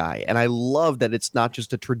with this guy. And I love that it's not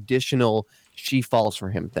just a traditional she falls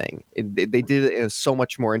for him thing. They did it in a so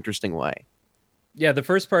much more interesting way. Yeah, the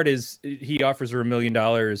first part is he offers her $1 million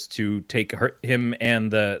to take him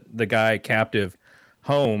and the guy captive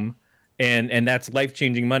home, and that's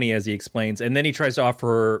life-changing money, as he explains. And then he tries to offer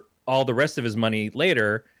her all the rest of his money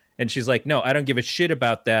later, and she's like, "No, I don't give a shit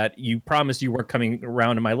about that. You promised you weren't coming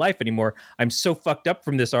around in my life anymore. I'm so fucked up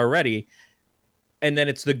from this already." And then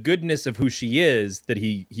it's the goodness of who she is that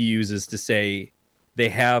he uses to say, "They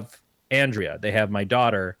have Andrea, they have my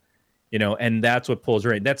daughter," you know, and that's what pulls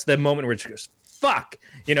her in. That's the moment where she goes, "Fuck,"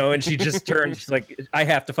 you know, and she just turns, she's like, "I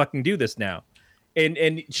have to fucking do this now."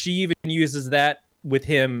 And she even uses that with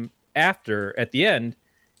him after, at the end,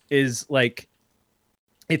 is like,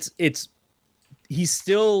 he's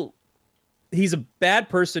a bad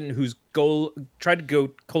person who's tried to go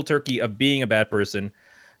cold turkey of being a bad person,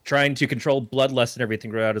 trying to control bloodlust and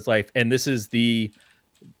everything throughout his life. And this is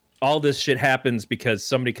all this shit happens because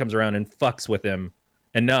somebody comes around and fucks with him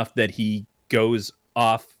enough that he goes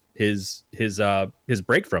off his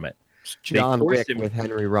break from it. John Wick with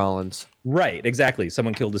Henry Rollins. Right, exactly.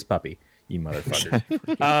 Someone killed his puppy, you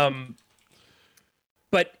motherfucker.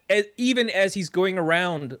 But even as he's going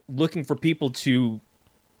around looking for people to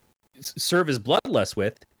serve his bloodlust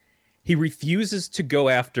with, he refuses to go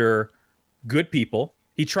after good people.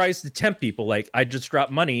 He tries to tempt people, like, "I just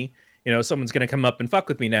dropped money, you know, someone's going to come up and fuck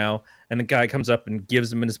with me now." And the guy comes up and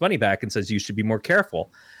gives him his money back and says, "You should be more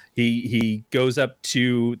careful." He goes up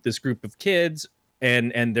to this group of kids,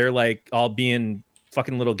 and they're like all being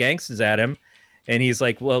fucking little gangsters at him. And he's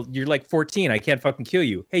like, "Well, you're like 14. I can't fucking kill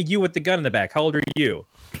you. Hey, you with the gun in the back. How old are you?"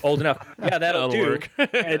 "Old enough." "Yeah, that'll do." Work.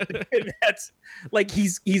 and that's like,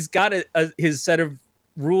 he's got his set of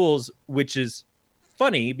rules, which is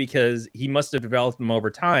funny because he must have developed them over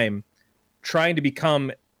time, trying to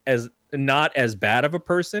become as not as bad of a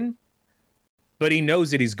person, but he knows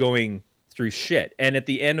that he's going through shit. And at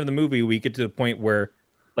the end of the movie, we get to the point where,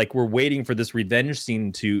 like, we're waiting for this revenge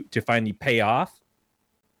scene to finally pay off,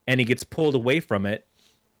 and he gets pulled away from it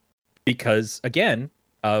because, again,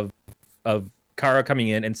 of Kara coming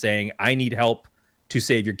in and saying, "I need help to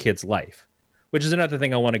save your kid's life," which is another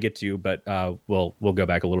thing I want to get to, but we'll go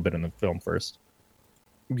back a little bit in the film first.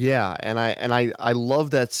 Yeah, and I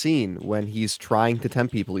love that scene when he's trying to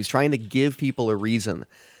tempt people. He's trying to give people a reason,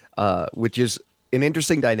 which is an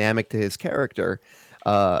interesting dynamic to his character.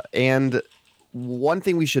 And one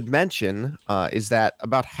thing we should mention is that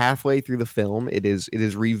about halfway through the film, it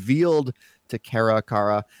is revealed to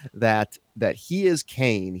Kara that he is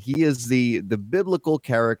Cain. He is the biblical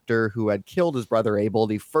character who had killed his brother Abel,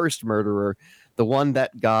 the first murderer, the one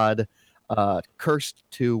that God cursed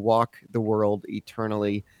to walk the world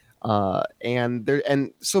eternally.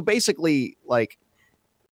 And so basically, like,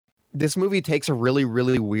 this movie takes a really,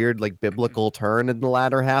 really weird, like, biblical turn in the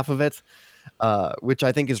latter half of it, which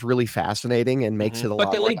I think is really fascinating and makes it a lot.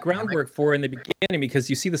 But they laid groundwork for in the beginning, because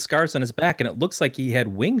you see the scars on his back, and it looks like he had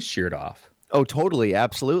wings sheared off. Oh, totally,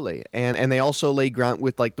 absolutely. And they also lay ground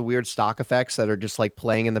with, like, the weird stock effects that are just, like,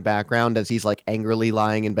 playing in the background as he's, like, angrily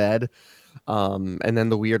lying in bed. And then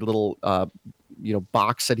the weird little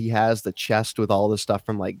box that he has, the chest with all the stuff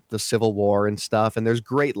from, like, the Civil War and stuff. And there's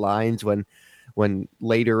great lines when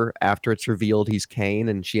later, after it's revealed he's Cain,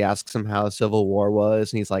 and she asks him how the Civil War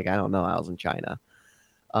was, and he's like, "I don't know, I was in China."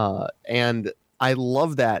 And I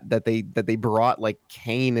love that they brought, like,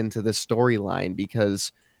 Cain into the storyline,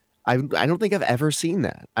 because I don't think I've ever seen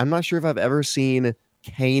that. I'm not sure if I've ever seen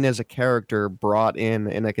Cain as a character brought in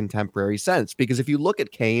a contemporary sense, because if you look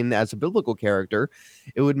at Cain as a biblical character,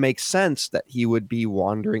 it would make sense that he would be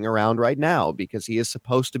wandering around right now, because he is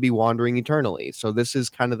supposed to be wandering eternally. So this is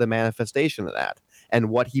kind of the manifestation of that, and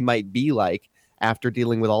what he might be like after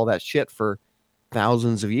dealing with all that shit for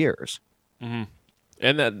thousands of years. Mm-hmm.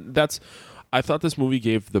 And that's I thought this movie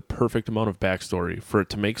gave the perfect amount of backstory for it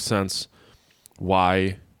to make sense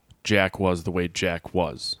why Jack was the way Jack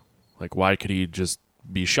was. Like, why could he just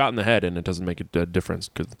be shot in the head and it doesn't make a difference?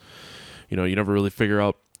 Because, you never really figure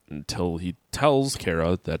out until he tells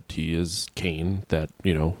Kara that he is Cain, that,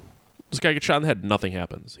 this guy gets shot in the head, nothing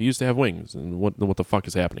happens. He used to have wings, and what the fuck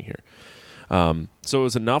is happening here? So it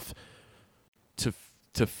was enough to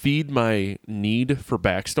to feed my need for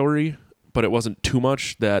backstory, but it wasn't too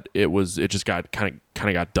much that it just got kind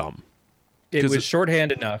of got dumb. It was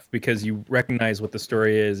shorthand enough because you recognize what the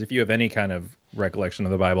story is. If you have any kind of recollection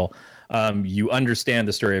of the Bible, you understand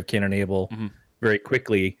the story of Cain and Abel very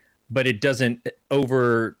quickly, but it doesn't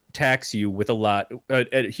overtax you with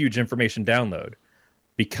a huge information download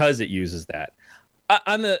because it uses that.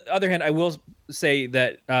 On the other hand, I will say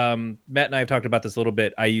that Matt and I have talked about this a little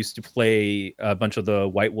bit. I used to play a bunch of the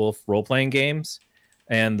White Wolf role-playing games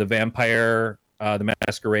and the Vampire, the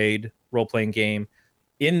Masquerade role-playing game.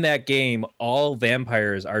 In that game, all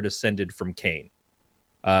vampires are descended from Cain.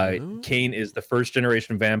 Cain is the first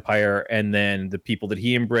generation vampire, and then the people that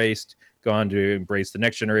he embraced go on to embrace the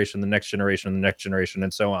next generation, the next generation, the next generation,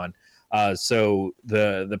 and so on. So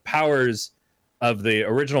the powers of the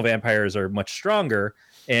original vampires are much stronger,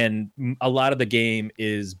 and a lot of the game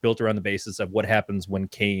is built around the basis of what happens when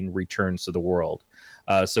Cain returns to the world.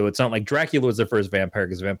 So it's not like Dracula was the first vampire,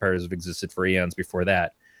 because vampires have existed for eons before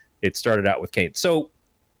that. It started out with Cain. So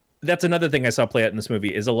that's another thing I saw play out in this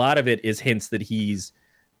movie, is a lot of it is hints that he's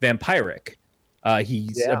vampiric.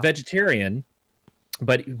 He's a vegetarian,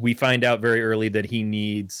 but we find out very early that he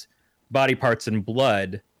needs body parts and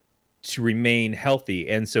blood to remain healthy,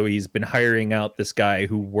 and so he's been hiring out this guy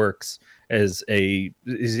who works as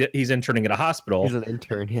he's interning at a hospital. He's an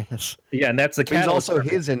intern, yes. Yeah, and that's the He's catalyst. also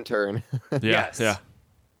his intern. Yeah, Yes.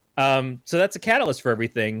 So that's a catalyst for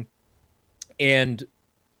everything, and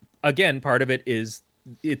again, part of it is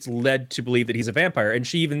it's led to believe that he's a vampire, and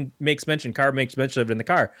she even makes mention. Carr makes mention of it in the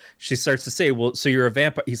car. She starts to say, "Well, so you're a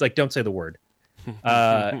vampire?" He's like, "Don't say the word."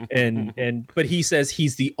 But he says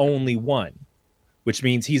he's the only one, which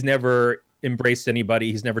means he's never embraced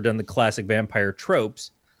anybody. He's never done the classic vampire tropes.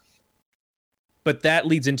 But that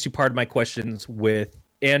leads into part of my questions with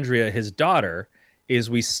Andrea, his daughter, is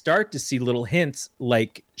we start to see little hints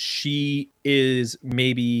like she is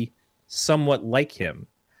maybe somewhat like him.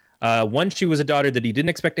 One, she was a daughter that he didn't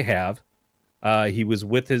expect to have. He was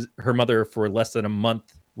with her mother for less than a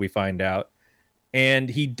month, we find out. And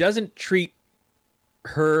he doesn't treat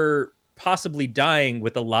her possibly dying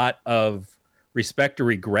with a lot of respect or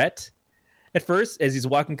regret. At first, as he's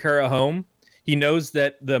walking Kara home, he knows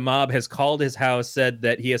that the mob has called his house, said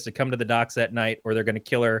that he has to come to the docks that night or they're going to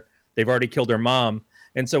kill her. They've already killed her mom.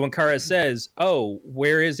 And so when Kara says, "Oh,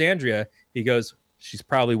 where is Andrea?" he goes, "She's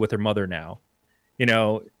probably with her mother now." You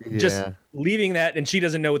know, just leaving that, and she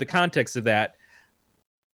doesn't know the context of that.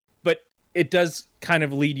 But it does kind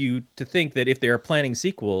of lead you to think that if they are planning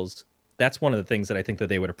sequels, that's one of the things that I think that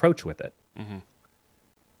they would approach with it. Mm-hmm.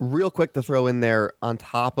 Real quick to throw in there on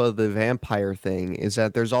top of the vampire thing is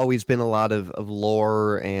that there's always been a lot of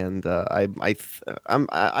lore, and I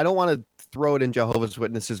don't want to throw it in Jehovah's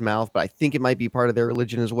Witnesses' mouth, but I think it might be part of their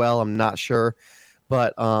religion as well. I'm not sure,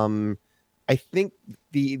 but I think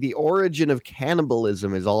the origin of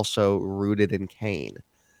cannibalism is also rooted in Cain.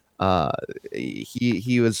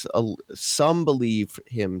 He was some believe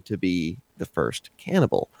him to be the first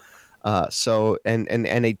cannibal. So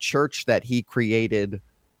a church that he created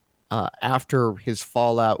after his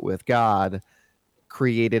fallout with God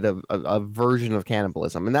created a version of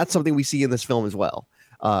cannibalism, and that's something we see in this film as well.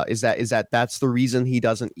 Is that that's the reason he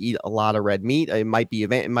doesn't eat a lot of red meat? It might be a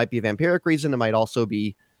vampiric reason. It might also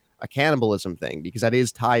be a cannibalism thing, because that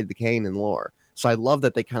is tied to Cain in lore. So I love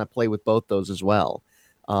that they kind of play with both those as well.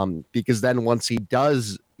 Because then once he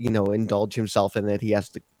does, indulge himself in it, he has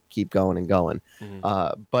to keep going and going.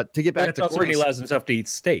 Mm-hmm. But to get back to also when he allows himself to eat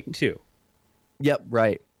steak too. Yep.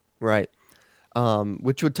 Right.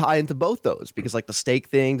 Which would tie into both those, because like the steak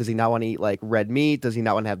thing, does he not want to eat like red meat? Does he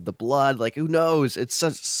not want to have the blood? Like, who knows? It's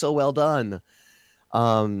so well done.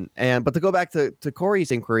 But to go back to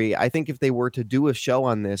Corey's inquiry, I think if they were to do a show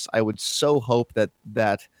on this, I would so hope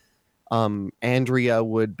that Andrea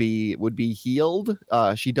would be healed.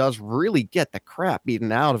 She does really get the crap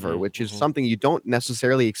beaten out of her, which is something you don't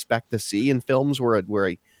necessarily expect to see in films where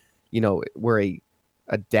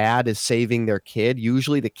a dad is saving their kid.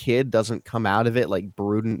 Usually the kid doesn't come out of it like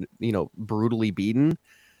brutally beaten,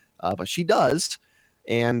 but she does,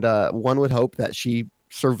 and one would hope that she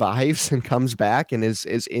survives and comes back and is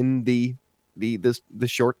in the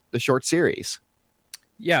short series.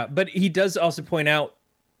 Yeah, but he does also point out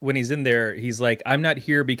when he's in there, he's like, "I'm not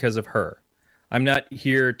here because of her. I'm not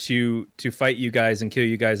here to fight you guys and kill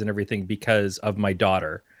you guys and everything because of my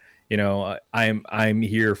daughter. I'm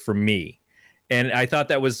here for me." And I thought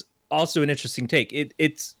that was also an interesting take.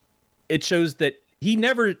 It shows that he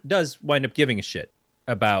never does wind up giving a shit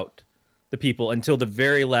about the people until the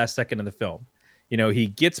very last second of the film. He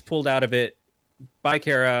gets pulled out of it by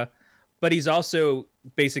Kara, but he's also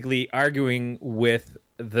basically arguing with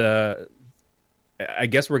I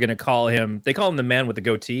guess we're going to call him, they call him the man with the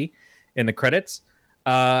goatee in the credits.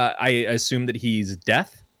 I assume that he's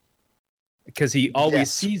Death because he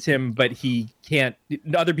always sees him, but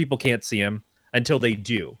other people can't see him until they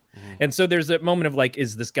do. And so there's a moment of like,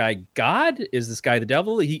 is this guy God? Is this guy the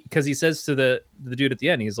devil? Because he says to the dude at the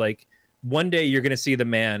end, he's like, one day you're going to see the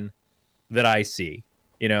man that I see,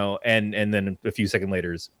 and then a few seconds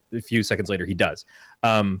later he does.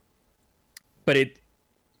 But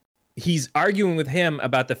he's arguing with him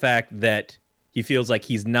about the fact that he feels like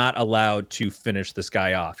he's not allowed to finish this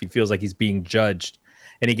guy off. He feels like he's being judged,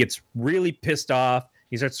 and he gets really pissed off.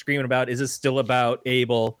 He starts screaming about, is this still about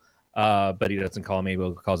Abel? But he doesn't call him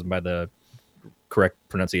Abel, calls him by the correct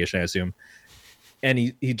pronunciation, I assume. And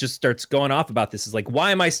he just starts going off about this. Is like,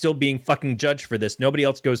 why am I still being fucking judged for this? Nobody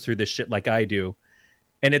else goes through this shit like I do.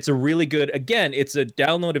 And it's a really good, again, it's a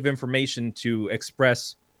download of information to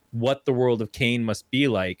express what the world of Cain must be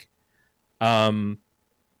like.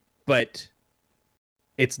 But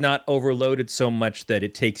it's not overloaded so much that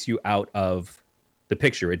it takes you out of the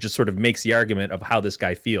picture. It just sort of makes the argument of how this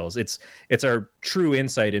guy feels. It's our true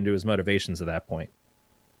insight into his motivations at that point.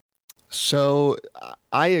 So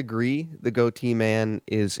I agree. The goatee man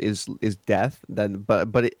is Death.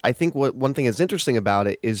 But I think one thing that's interesting about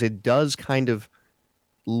it is it does kind of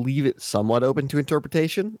leave it somewhat open to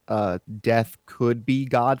interpretation. Death could be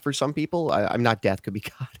God for some people. I'm not Death could be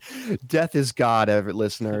God. Death is God,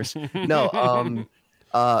 listeners. No,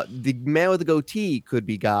 the man with the goatee could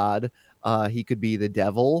be God. He could be the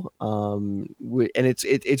devil. And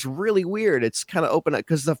it's really weird. It's kind of open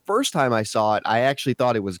because the first time I saw it, I actually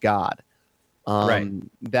thought it was God. Right.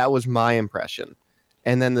 That was my impression.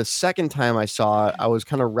 And then the second time I saw it, I was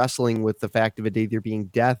kind of wrestling with the fact of it either being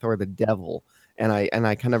Death or the devil. And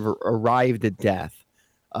I kind of arrived at Death.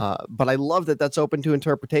 But I love that that's open to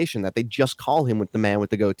interpretation, that they just call him with the man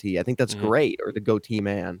with the goatee. I think that's great, or the goatee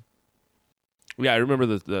man. Yeah, I remember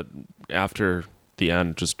that after the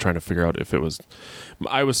end, just trying to figure out if it was,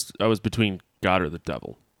 I was between God or the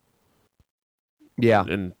devil. Yeah,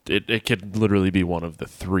 and it could literally be one of the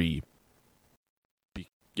three.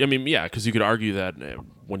 I mean, yeah, because you could argue that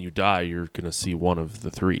when you die, you're gonna see one of the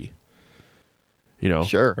three.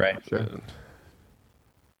 Sure, right, sure.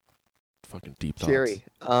 Fucking deep thoughts. Cheery.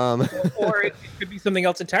 Or it could be something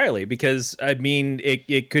else entirely, because I mean,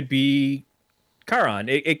 it could be Charon.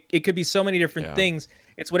 It could be so many different things.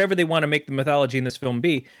 It's whatever they want to make the mythology in this film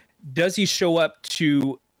be. Does he show up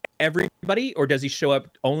to everybody, or does he show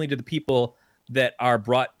up only to the people that are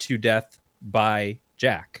brought to death by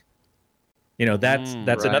Jack? That's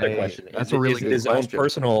another question. That's a really good his question. Own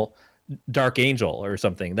personal dark angel or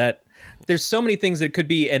something. That there's so many things that it could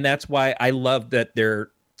be, and that's why I love that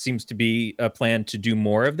there seems to be a plan to do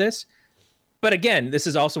more of this. But again, this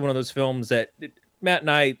is also one of those films that Matt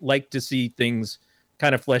and I like to see things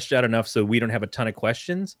kind of fleshed out enough so we don't have a ton of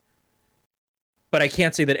questions. But I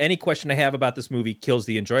can't say that any question I have about this movie kills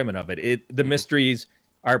the enjoyment of it. The mysteries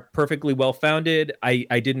are perfectly well founded.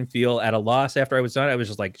 I didn't feel at a loss after I was done. I was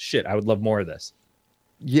just like, shit, I would love more of this.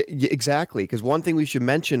 Yeah, exactly. Because one thing we should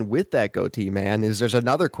mention with that goatee man is there's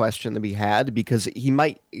another question to be had, because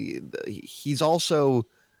he's also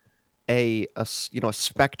a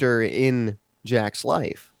specter in Jack's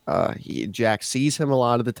life. Jack sees him a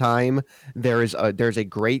lot of the time. There's a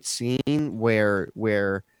great scene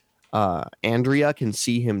where Andrea can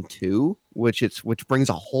see him too, which brings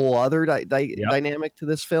a whole other dynamic to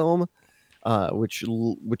this film,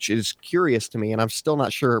 which is curious to me, and I'm still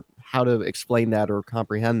not sure how to explain that or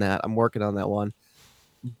comprehend that. I'm working on that one,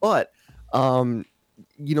 but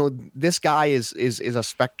this guy is a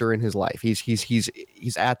specter in his life.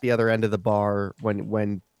 He's at the other end of the bar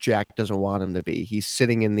when Jack doesn't want him to be. He's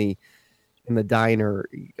sitting in the diner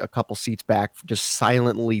a couple seats back, just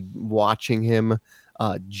silently watching him,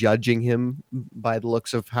 judging him by the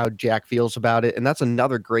looks of how Jack feels about it. And that's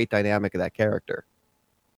another great dynamic of that character.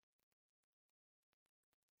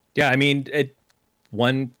 Yeah, I mean,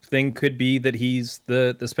 one thing could be that he's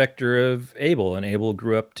the specter of Abel, and Abel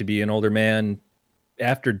grew up to be an older man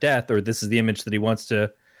after death, or this is the image that he wants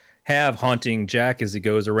to have haunting Jack as he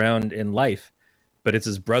goes around in life. But it's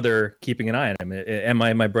his brother keeping an eye on him. Am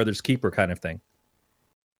I my brother's keeper kind of thing?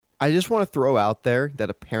 I just want to throw out there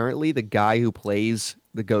that apparently the guy who plays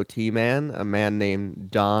the goatee man, a man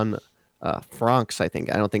named Don Franks, I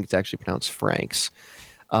don't think it's actually pronounced Franks.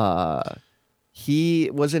 He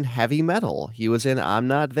was in heavy metal. He was in I'm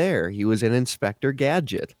Not There. He was in Inspector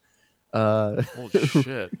Gadget. Holy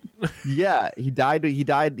shit. Yeah, he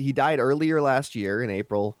died earlier last year in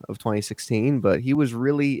April of 2016, but he was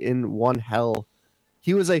really in one hell.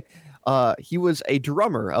 He was He was a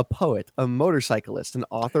drummer, a poet, a motorcyclist, an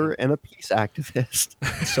author, and a peace activist.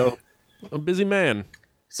 So A busy man.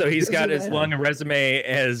 So he's got as long a resume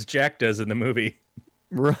as Jack does in the movie.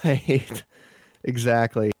 right,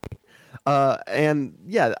 exactly. And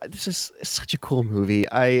yeah, this is such a cool movie.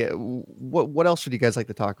 What else would you guys like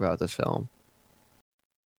to talk about this film?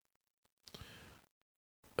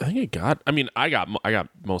 I think I got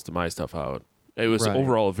most of my stuff out. It was Right.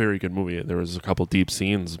 overall a very good movie. There was a couple deep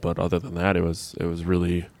scenes, but other than that, it was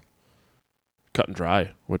really cut and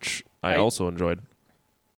dry, which I also enjoyed.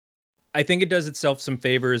 I think it does itself some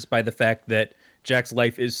favors by the fact that Jack's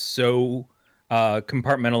life is so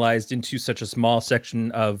compartmentalized into such a small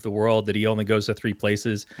section of the world that he only goes to 3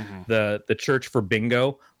 places. The church for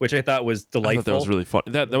bingo, which I thought was delightful. I thought that was really fun.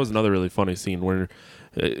 That was another really funny scene where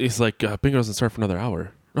he's like, bingo doesn't start for another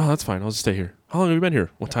hour. No, that's fine. I'll just stay here. How long have you been here?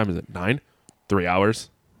 What time is it? 9? 3 hours?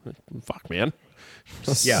 Fuck, man.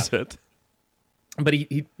 Just Yeah. sit. But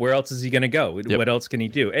he where else is he going to go? Yep. What else can he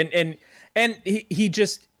do? And he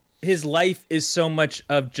just, his life is so much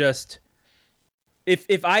of just,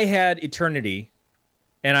 if I had eternity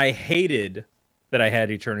and I hated that I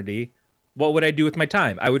had eternity, what would I do with my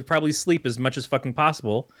time? I would probably sleep as much as fucking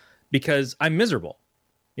possible because I'm miserable.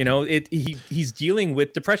 You know, he's dealing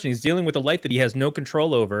with depression. He's dealing with a life that he has no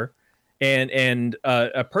control over, and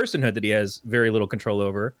a personhood that he has very little control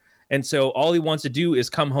over. And so all he wants to do is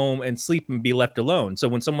come home and sleep and be left alone. So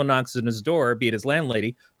when someone knocks on his door, be it his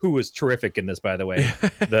landlady, who was terrific in this, by the way,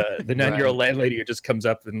 the 9-year-old landlady who just comes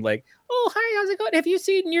up and like, oh, hi, how's it going? Have you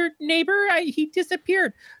seen your neighbor? He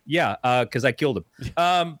disappeared. Yeah, because I killed him.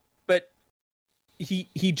 But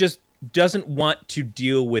he just doesn't want to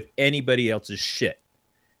deal with anybody else's shit.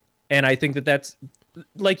 And I think that's,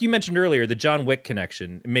 like you mentioned earlier, the John Wick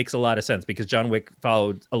connection makes a lot of sense because John Wick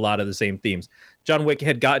followed a lot of the same themes. John Wick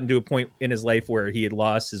had gotten to a point in his life where he had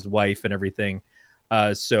lost his wife and everything.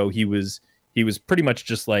 So he was pretty much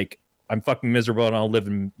just like, I'm fucking miserable and I'll live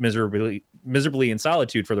miserably in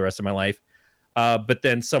solitude for the rest of my life. But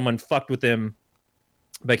then someone fucked with him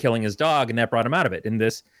by killing his dog, and that brought him out of it. And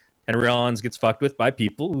this Henry Rollins gets fucked with by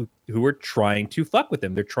people who are trying to fuck with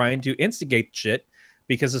him. They're trying to instigate shit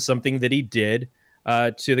because of something that he did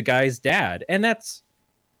to the guy's dad. And that's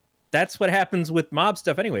what happens with mob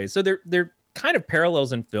stuff anyway. So they're kind of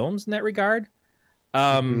parallels in films in that regard.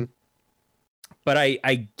 But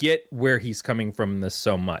I get where he's coming from this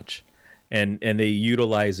so much, and they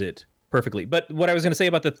utilize it perfectly. But what I was going to say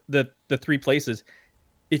about the 3 places,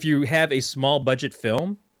 if you have a small budget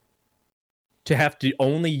film, to have to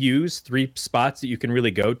only use 3 spots that you can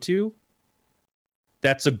really go to,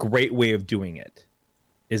 that's a great way of doing it.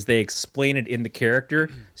 Is they explain it in the character,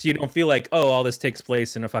 so you don't feel like, oh, all this takes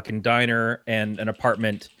place in a fucking diner and an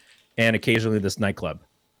apartment and occasionally this nightclub,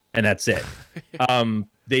 and that's it.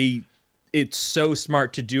 It's so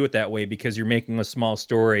smart to do it that way because you're making a small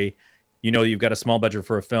story. You know, you've got a small budget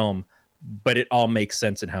for a film, but it all makes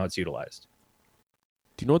sense in how it's utilized.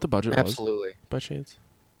 Do you know what the budget Absolutely. was, by chance?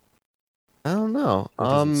 I don't know. It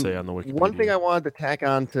doesn't say on the Wikipedia. One thing I wanted to tack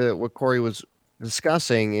on to what Corey was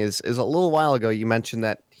discussing is a little while ago you mentioned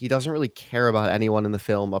that he doesn't really care about anyone in the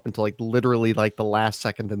film up until like literally like the last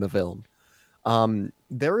second in the film.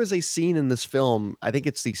 There is a scene in this film, I think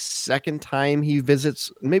it's the second time he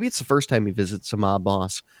visits, maybe it's the first time he visits a mob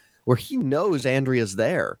boss, where he knows Andrea's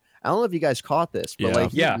there. I don't know if you guys caught this, but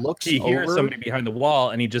like he hears somebody behind the wall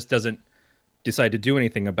and he just doesn't decide to do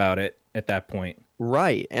anything about it at that point.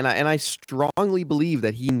 Right. And I strongly believe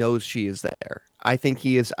that he knows she is there. I think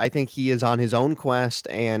he is on his own quest,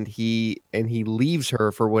 and he leaves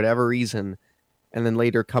her for whatever reason, and then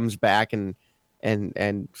later comes back and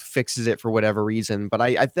fixes it for whatever reason. But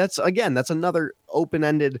I that's another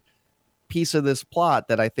open-ended piece of this plot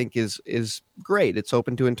that I think is great. It's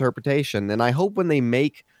open to interpretation. And I hope when they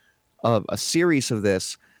make a series of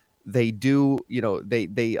this, they do,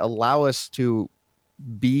 they allow us to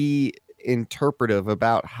be interpretive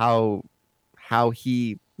about how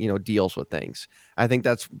he deals with things. I think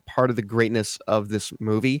that's part of the greatness of this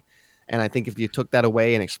movie, and I think if you took that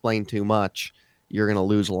away and explained too much, you're going to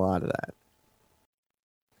lose a lot of that.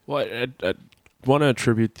 Well, I want to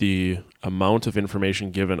attribute the amount of information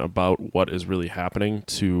given about what is really happening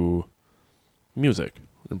to music.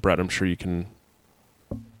 And Brett, I'm sure you can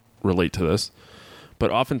relate to this, but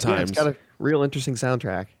oftentimes it's got a real interesting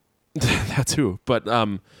soundtrack. that too. But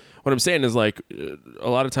what I'm saying is, like, a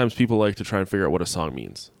lot of times people like to try and figure out what a song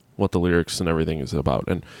means, what the lyrics and everything is about.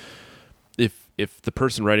 And if the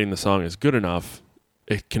person writing the song is good enough,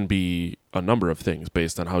 it can be a number of things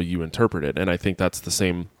based on how you interpret it. And I think that's the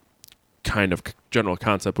same kind of general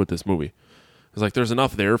concept with this movie. It's like there's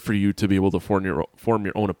enough there for you to be able to form your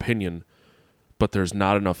own opinion, but there's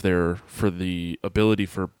not enough there for the ability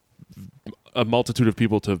for a multitude of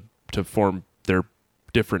people to form their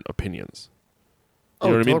different opinions. You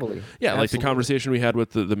know what I mean? Totally. Yeah, like the Absolutely. conversation we had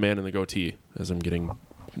with the man in the goatee, as I'm getting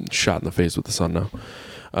shot in the face with the sun now.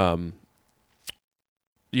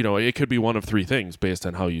 You know, it could be one of three things based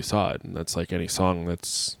on how you saw it, and that's like any song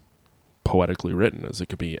that's poetically written, as it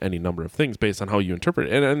could be any number of things based on how you interpret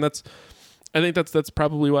it. And that's, I think that's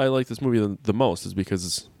probably why I like this movie the most, is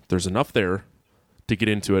because there's enough there to get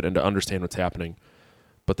into it and to understand what's happening,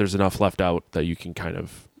 but there's enough left out that you can kind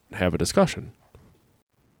of have a discussion.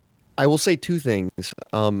 I will say two things.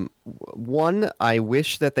 One, I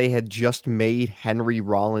wish that they had just made Henry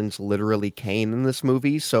Rollins literally Kane in this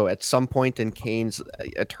movie. So at some point in Kane's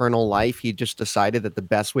eternal life, he just decided that the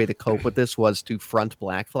best way to cope with this was to front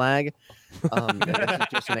Black Flag. And this is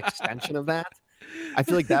just an extension of that. I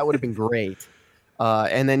feel like that would have been great.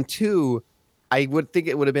 And then two, I would think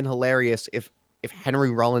it would have been hilarious if Henry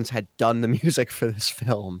Rollins had done the music for this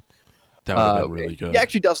film. That would have been really good. He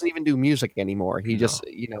actually doesn't even do music anymore. He just,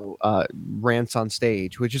 rants on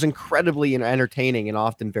stage, which is incredibly entertaining and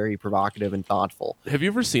often very provocative and thoughtful. Have you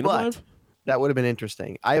ever seen him But live? that would have been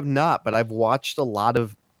interesting. I have not, but I've watched a lot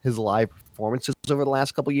of his live performances over the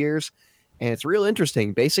last couple years, and it's real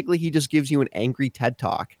interesting. Basically, he just gives you an angry TED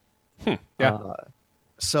Talk. Yeah.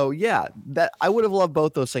 So yeah, that I would have loved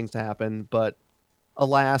both those things to happen, but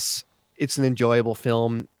alas, it's an enjoyable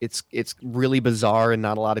film. It's really bizarre, and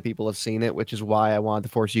not a lot of people have seen it, which is why I wanted to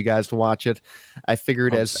force you guys to watch it. I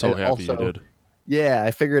figured I'm so happy also, you did. yeah,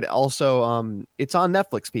 I figured also it's on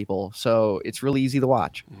Netflix, people, so it's really easy to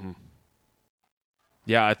watch.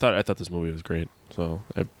 Yeah, I thought this movie was great. So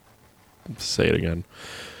I say it again,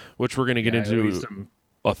 which we're gonna get into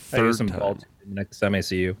a I third use some time. fault next time I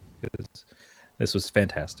see you, because this was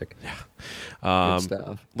fantastic. Good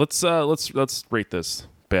stuff. Let's rate this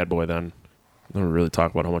bad boy then. Don't really talk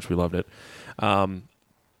about how much we loved it. I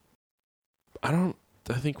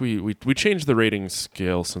think we changed the rating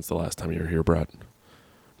scale since the last time you were here, Brett.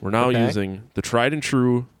 We're now Okay. using the tried and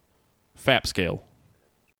true FAP scale.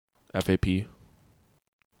 FAP.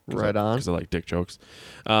 Right on. Because I like dick jokes.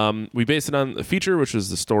 We based it on the feature, which is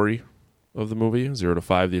the story of the movie, 0 to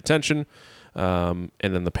 5, the attention, and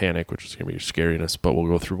then the panic, which is going to be scariness. But we'll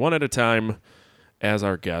go through one at a time as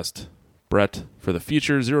our guest. Brett, for the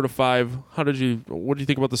feature, 0 to 5, what do you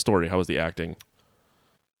think about the story? How was the acting?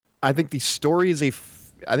 I think the story is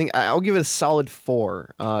I think I'll give it a solid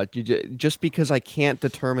 4. Just because I can't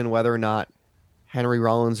determine whether or not Henry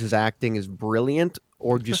Rollins' acting is brilliant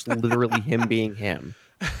or just literally him being him.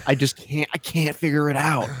 I can't figure it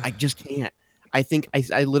out. I just can't.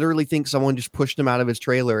 I literally think someone just pushed him out of his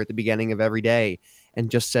trailer at the beginning of every day and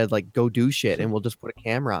just said, like, go do shit, and we'll just put a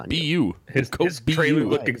camera on Be you. you. His Be trailer you.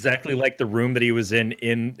 looked exactly like the room that he was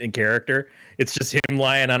in character. It's just him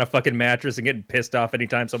lying on a fucking mattress and getting pissed off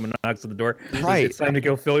anytime someone knocks on the door. Right. It's time to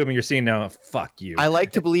go film and you're seeing now. Fuck you. I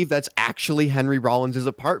like to believe that's actually Henry Rollins'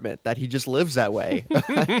 apartment, that he just lives that way.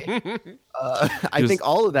 I think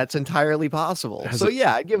all of that's entirely possible. So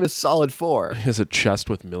yeah, I'd give it a solid 4. He has a chest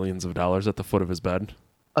with millions of dollars at the foot of his bed.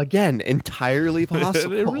 Again, entirely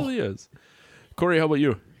possible. It really is. Corey, how about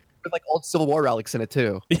you? With like old Civil War relics in it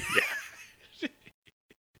too.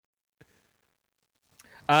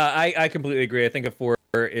 I completely agree. I think a 4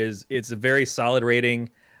 it's a very solid rating.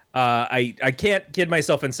 I can't kid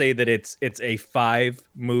myself and say that it's a 5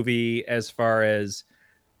 movie as far as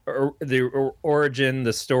the origin,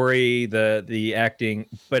 the story, the acting,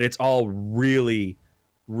 but it's all really,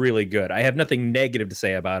 really good. I have nothing negative to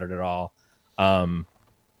say about it at all.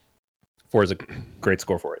 4 is a great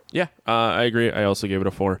score for it. Yeah, I agree. I also gave it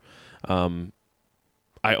a 4.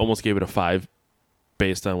 I almost gave it a 5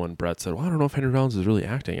 based on when Brett said, well, I don't know if Henry Rollins is really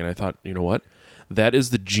acting. And I thought, you know what? That is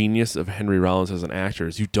the genius of Henry Rollins as an actor,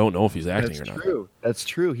 is you don't know if he's acting That's or not. true. That's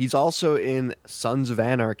true. He's also in Sons of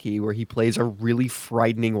Anarchy, where he plays a really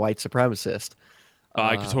frightening white supremacist.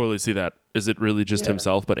 I could totally see that. Is it really just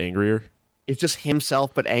himself but angrier? It's just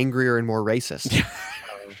himself, but angrier and more racist.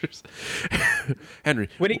 Henry,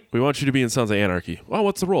 When he- we want you to be in Sons of Anarchy. Well,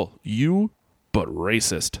 what's the role? You, but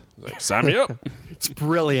racist. Like, sign me up. It's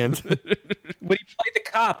brilliant. When he played the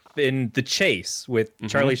cop in The Chase with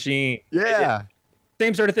Charlie Sheen, Yeah.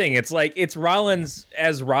 same sort of thing. It's like it's Rollins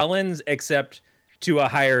as Rollins, except to a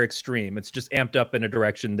higher extreme. It's just amped up in a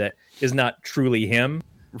direction that is not truly him,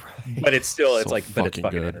 but it's still So but it's fucking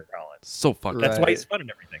fucking good. Henry Rollins. So fucking Right. That's why he's fun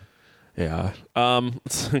and everything. Yeah.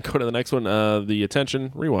 Let's go to the next one. The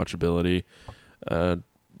attention, rewatchability. I'm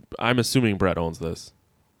assuming Brett owns this.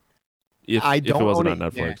 If I it don't wasn't own on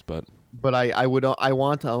it Netflix, yet. but But I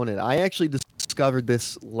want to own it. I actually discovered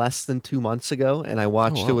this less than 2 months ago, and I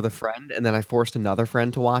watched it with a friend, and then I forced another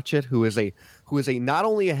friend to watch it, who is a not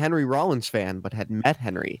only a Henry Rollins fan but had met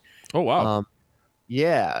Henry. Oh wow.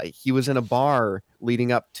 Yeah, he was in a bar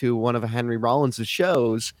leading up to one of Henry Rollins'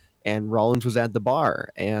 shows, and Rollins was at the bar,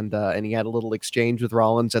 and he had a little exchange with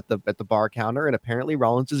Rollins at the bar counter, and apparently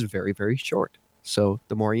Rollins is very, very short. So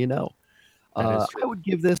the more you know. I would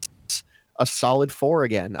give this a solid 4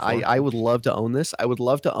 again. I would love to own this. I would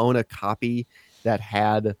love to own a copy that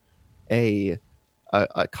had a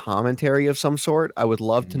commentary of some sort. I would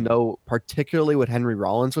love to know particularly what Henry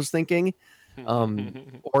Rollins was thinking,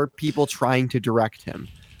 or people trying to direct him.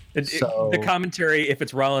 The commentary, if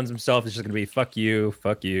it's Rollins himself, is just going to be fuck you,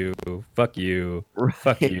 fuck you, fuck you,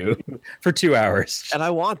 fuck you for 2 hours. And I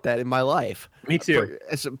want that in my life. Me too.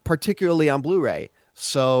 Particularly on Blu-ray.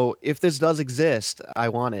 So if this does exist, I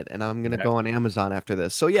want it, and I'm going to go on Amazon after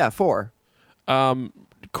this. So yeah, 4.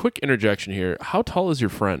 Quick interjection here. How tall is your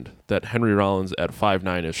friend that Henry Rollins at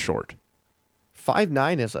 5'9" is short?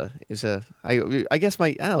 5'9" I guess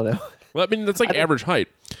I don't know. Well, I mean, that's like average height.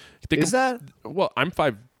 Is that? Well, I'm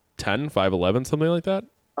 5'10", 5'11", something like that.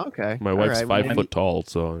 Okay. My wife's 5 foot tall,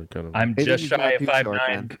 so I'm just shy of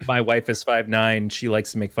 5'9". My wife is 5'9". She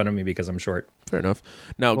likes to make fun of me because I'm short. Fair enough.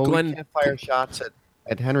 Now, Glenn, we can't fire shots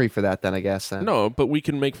at Henry for that, then I guess. Then. No, but we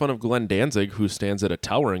can make fun of Glenn Danzig, who stands at a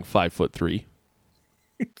towering 5'3".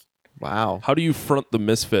 Wow. How do you front the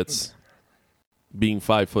Misfits being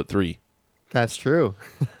 5'3"? That's true.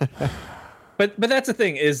 But that's the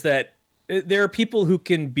thing, is that there are people who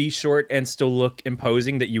can be short and still look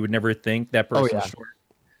imposing that you would never think that person's short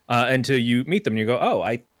until you meet them and you go, oh,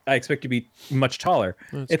 I expect to be much taller.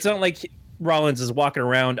 It's not like Rollins is walking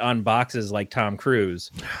around on boxes like Tom Cruise,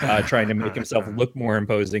 trying to make himself look more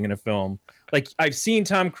imposing in a film. Like, I've seen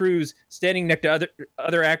Tom Cruise standing next to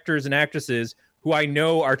other actors and actresses who I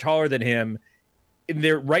know are taller than him. And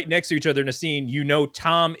they're right next to each other in a scene. You know,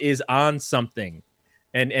 Tom is on something,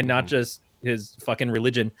 and not just his fucking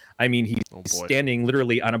religion. I mean, he's standing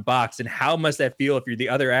literally on a box. And how must that feel if you're the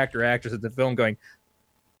other actor or actress at the film going,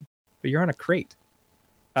 but you're on a crate?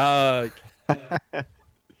 That's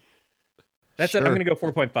it. I'm going to go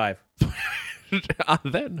 4.5. On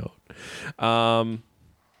that note,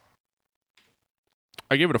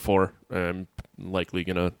 I give it a 4. I'm likely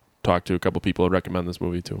going to talk to a couple people who recommend this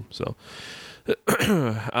movie to. So,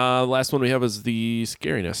 last one we have is the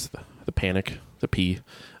scariness, the panic, the pee.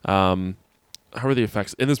 How are the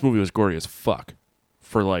effects? And this movie was gory as fuck.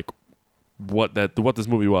 For like what this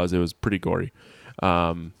movie was, it was pretty gory.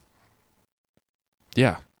 Yeah,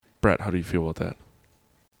 Brett, how do you feel about that?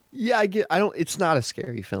 Yeah, it's not a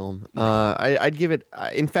scary film. I'd give it.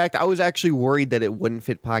 In fact, I was actually worried that it wouldn't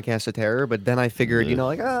fit Podcast of Terror, but then I figured,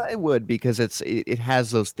 it would, because it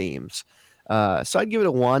has those themes. So I'd give it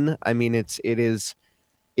a 1. I mean, it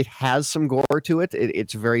has some gore to it.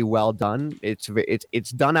 It's very well done.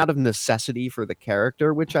 It's done out of necessity for the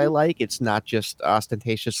character, which I like. It's not just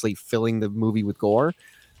ostentatiously filling the movie with gore.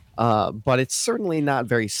 But it's certainly not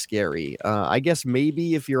very scary. I guess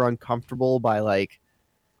maybe if you're uncomfortable by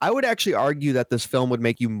I would actually argue that this film would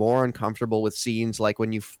make you more uncomfortable with scenes like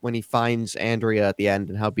when he finds Andrea at the end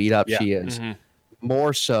and how beat up she is,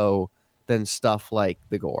 more so than stuff like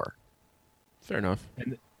the gore. Fair enough.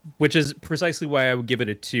 Which is precisely why I would give it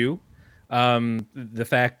a 2. The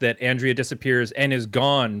fact that Andrea disappears and is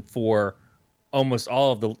gone for almost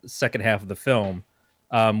all of the second half of the film,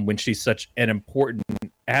 when she's such an important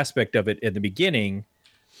aspect of it in the beginning.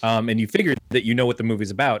 And you figure that you know what the movie's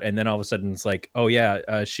about, and then all of a sudden it's like, oh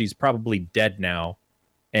yeah, she's probably dead now,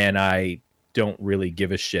 and I don't really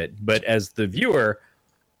give a shit. But as the viewer,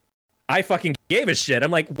 I fucking gave a shit. I'm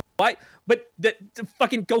like, why? But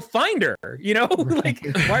fucking go find her, Like,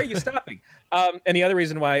 why are you stopping? And the other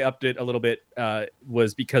reason why I upped it a little bit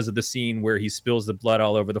was because of the scene where he spills the blood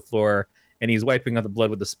all over the floor, and he's wiping out the blood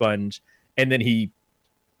with the sponge, and then he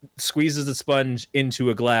squeezes the sponge into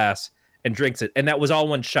a glass and drinks it, and that was all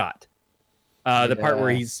one shot. The part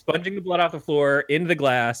where he's sponging the blood off the floor into the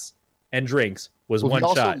glass and drinks was one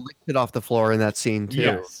shot. He also licked it off the floor in that scene too.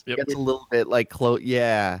 Yes. Yep. It gets a little bit close.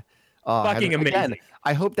 Yeah. Fucking amazing. Again,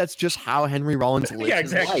 I hope that's just how Henry Rollins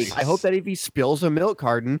lives his life. I hope that if he spills a milk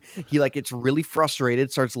carton, he gets really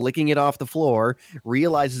frustrated, starts licking it off the floor,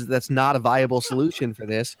 realizes that's not a viable solution for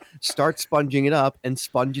this, starts sponging it up, and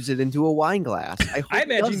sponges it into a wine glass. I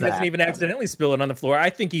imagine he doesn't even accidentally spill it on the floor. I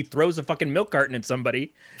think he throws a fucking milk carton at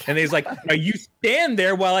somebody, and he's like, now you stand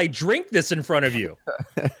there while I drink this in front of you.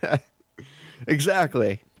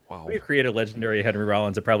 Exactly. Wow. We create a legendary Henry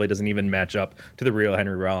Rollins that probably doesn't even match up to the real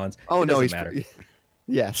Henry Rollins. Oh, no, doesn't matter.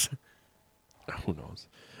 Yes. Who knows?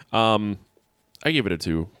 I gave it a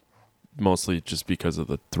 2. mostly just because of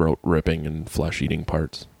the throat ripping and flesh eating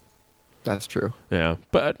parts. That's true. Yeah,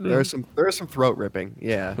 but There is some throat ripping.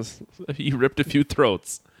 Yeah. he ripped a few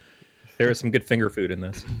throats. There is some good finger food in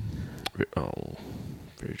this. Oh,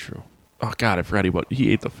 very true. Oh God, I forgot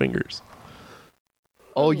he ate the fingers.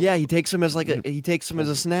 Oh yeah, he takes them as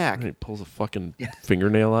a snack. And he pulls a fucking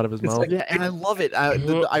fingernail out of his mouth. Yeah, and I love it.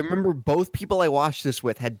 I remember both people I watched this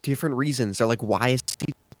with had different reasons. They're like, "Why is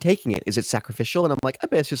he taking it? Is it sacrificial?" And I'm like, "I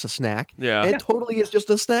bet it's just a snack." Yeah. And it totally is just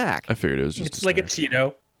a snack. I figured it was just. It's like a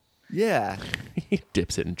Cheeto. Yeah. He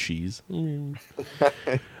dips it in cheese.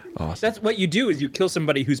 Awesome. That's what you do is you kill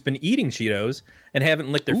somebody who's been eating Cheetos and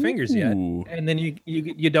haven't licked their fingers yet, Ooh. and then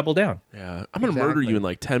you double down. Yeah, I'm gonna murder you in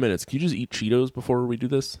like 10 minutes. Can you just eat Cheetos before we do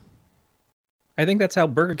this? I think that's how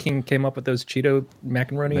Burger King came up with those Cheeto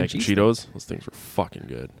macaroni and Mac and cheese. Cheetos. Those things were fucking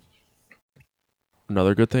good.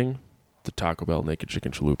 Another good thing, the Taco Bell naked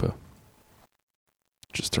chicken chalupa.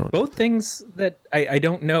 Just throwing. Both things that I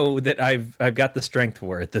don't know that I've got the strength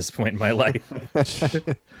for at this point in my life.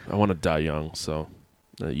 I want to die young, so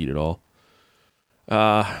I eat it all.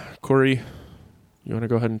 Corey, you want to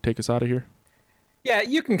go ahead and take us out of here? Yeah,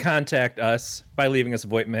 you can contact us by leaving us a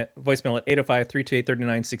voicemail at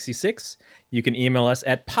 805-328-3966. You can email us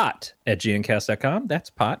at pot@gncast.com. That's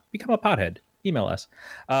pot. Become a pothead. Email us.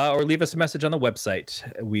 Or leave us a message on the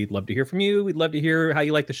website. We'd love to hear from you. We'd love to hear how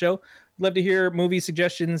you like the show. We'd love to hear movie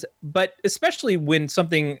suggestions, but especially when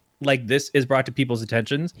something like this is brought to people's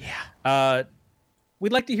attentions. Yeah.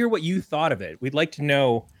 We'd like to hear what you thought of it. We'd like to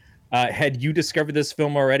know, had you discovered this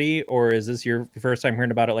film already, or is this your first time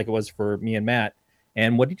hearing about it like it was for me and Matt?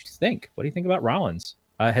 And what did you think? What do you think about Rollins?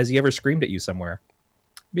 Has he ever screamed at you somewhere?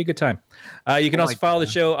 It'd be a good time. You can also follow the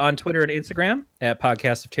show on Twitter and Instagram at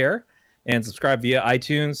Podcast of Terror, and subscribe via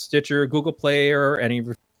iTunes, Stitcher, Google Play, or any of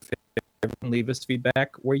your favorite. Leave us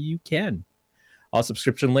feedback where you can. All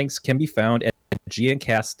subscription links can be found at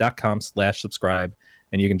gncast.com/subscribe,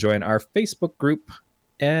 and you can join our Facebook group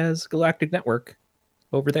as Galactic Network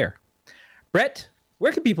over there. Brett,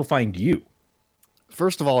 where can people find you?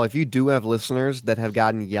 First of all, if you do have listeners that have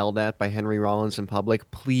gotten yelled at by Henry Rollins in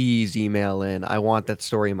public, please email in. I want that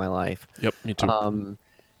story in my life. Yep, me too.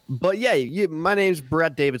 But yeah, my name's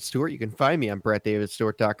Brett David Stewart. You can find me on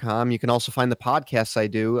brettdavidstewart.com. You can also find the podcasts I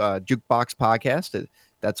do, Jukebox Podcast.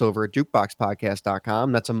 That's over at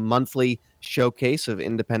jukeboxpodcast.com. That's a monthly showcase of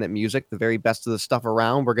independent music, the very best of the stuff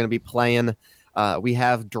around. We're going to be playing. We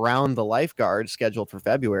have Drown the Lifeguard scheduled for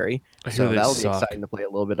February, so that'll be exciting to play a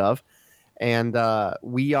little bit of. And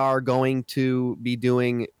we are going to be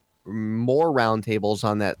doing more roundtables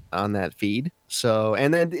on that feed. So,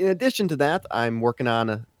 and then in addition to that, I'm working on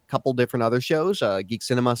a couple different other shows. Geek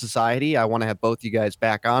Cinema Society. I want to have both you guys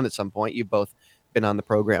back on at some point. You've both been on the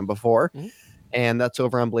program before. Mm-hmm. And that's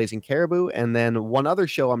over on Blazing Caribou. And then one other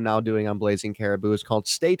show I'm now doing on Blazing Caribou is called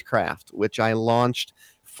Statecraft, which I launched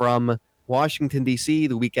from Washington, D.C.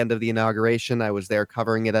 the weekend of the inauguration. I was there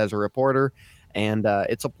covering it as a reporter. And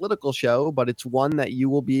it's a political show, but it's one that you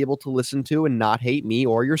will be able to listen to and not hate me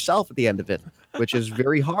or yourself at the end of it, which is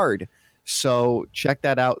very hard. So check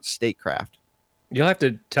that out, Statecraft. You'll have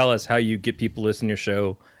to tell us how you get people to listen to your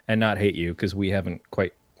show and not hate you, because we haven't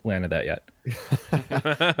quite landed that yet.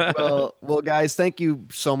 well, guys, thank you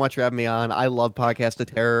so much for having me on. I love Podcast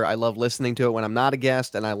of Terror. I love listening to it when I'm not a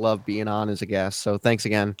guest, and I love being on as a guest. So thanks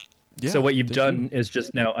again. Yeah, so what you've done is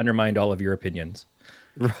just now undermined all of your opinions.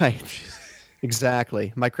 Right.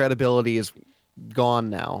 Exactly. My credibility is gone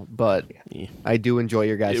now, but I do enjoy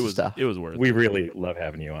your guys' stuff. It was worth it. We really love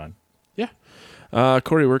having you on. Yeah.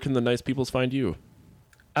 Corey, where can the nice peoples find you?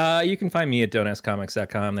 You can find me at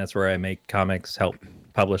don'taskcomics.com. That's where I make comics, help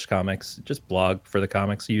publish comics, just blog for the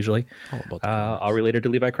comics usually. All related to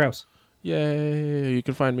Levi Krause. Yay. You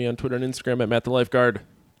can find me on Twitter and Instagram at Matt the Lifeguard.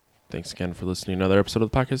 Thanks again for listening to another episode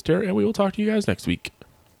of the Podcast Terror, and we will talk to you guys next week.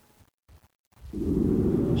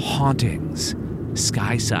 Hauntings,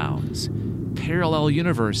 sky sounds, parallel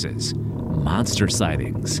universes, monster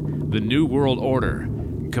sightings, the New World Order,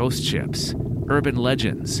 ghost ships, urban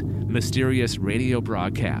legends, mysterious radio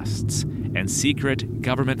broadcasts, and secret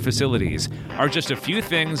government facilities are just a few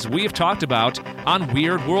things we've talked about on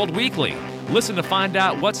Weird World Weekly. Listen to find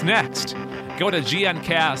out what's next. Go to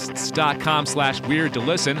gncasts.com/weird to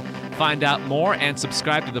listen, find out more, and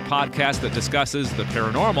subscribe to the podcast that discusses the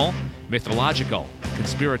paranormal, mythological,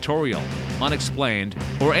 conspiratorial, unexplained,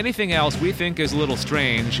 or anything else we think is a little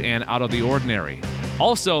strange and out of the ordinary.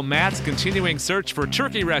 Also, Matt's continuing search for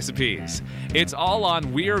turkey recipes. It's all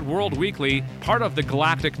on Weird World Weekly, part of the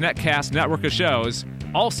Galactic Netcast network of shows,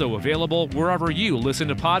 also available wherever you listen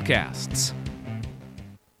to podcasts.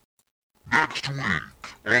 Next week.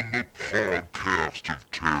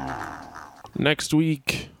 Next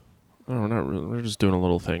week, oh, not really. We're just doing a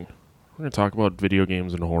little thing. We're going to talk about video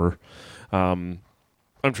games and horror. I'm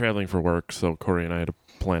traveling for work, so Corey and I had to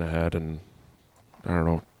plan ahead, and I don't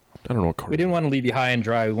know what Corey. We didn't want to leave you high and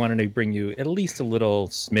dry. We wanted to bring you at least a little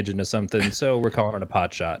smidgen of something, so we're calling it a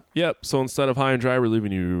pot shot. Yep, so instead of high and dry, we're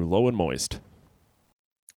leaving you low and moist.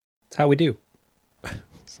 That's how we do.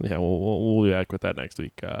 So yeah, we'll be back with that next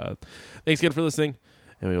week. Thanks again for listening,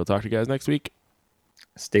 and we will talk to you guys next week.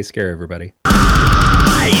 Stay scary, everybody.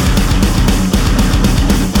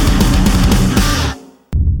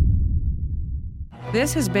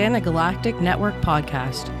 This has been a Galactic Network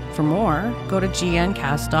podcast. For more, go to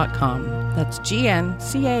gncast.com. That's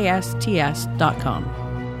GNCASTS.com.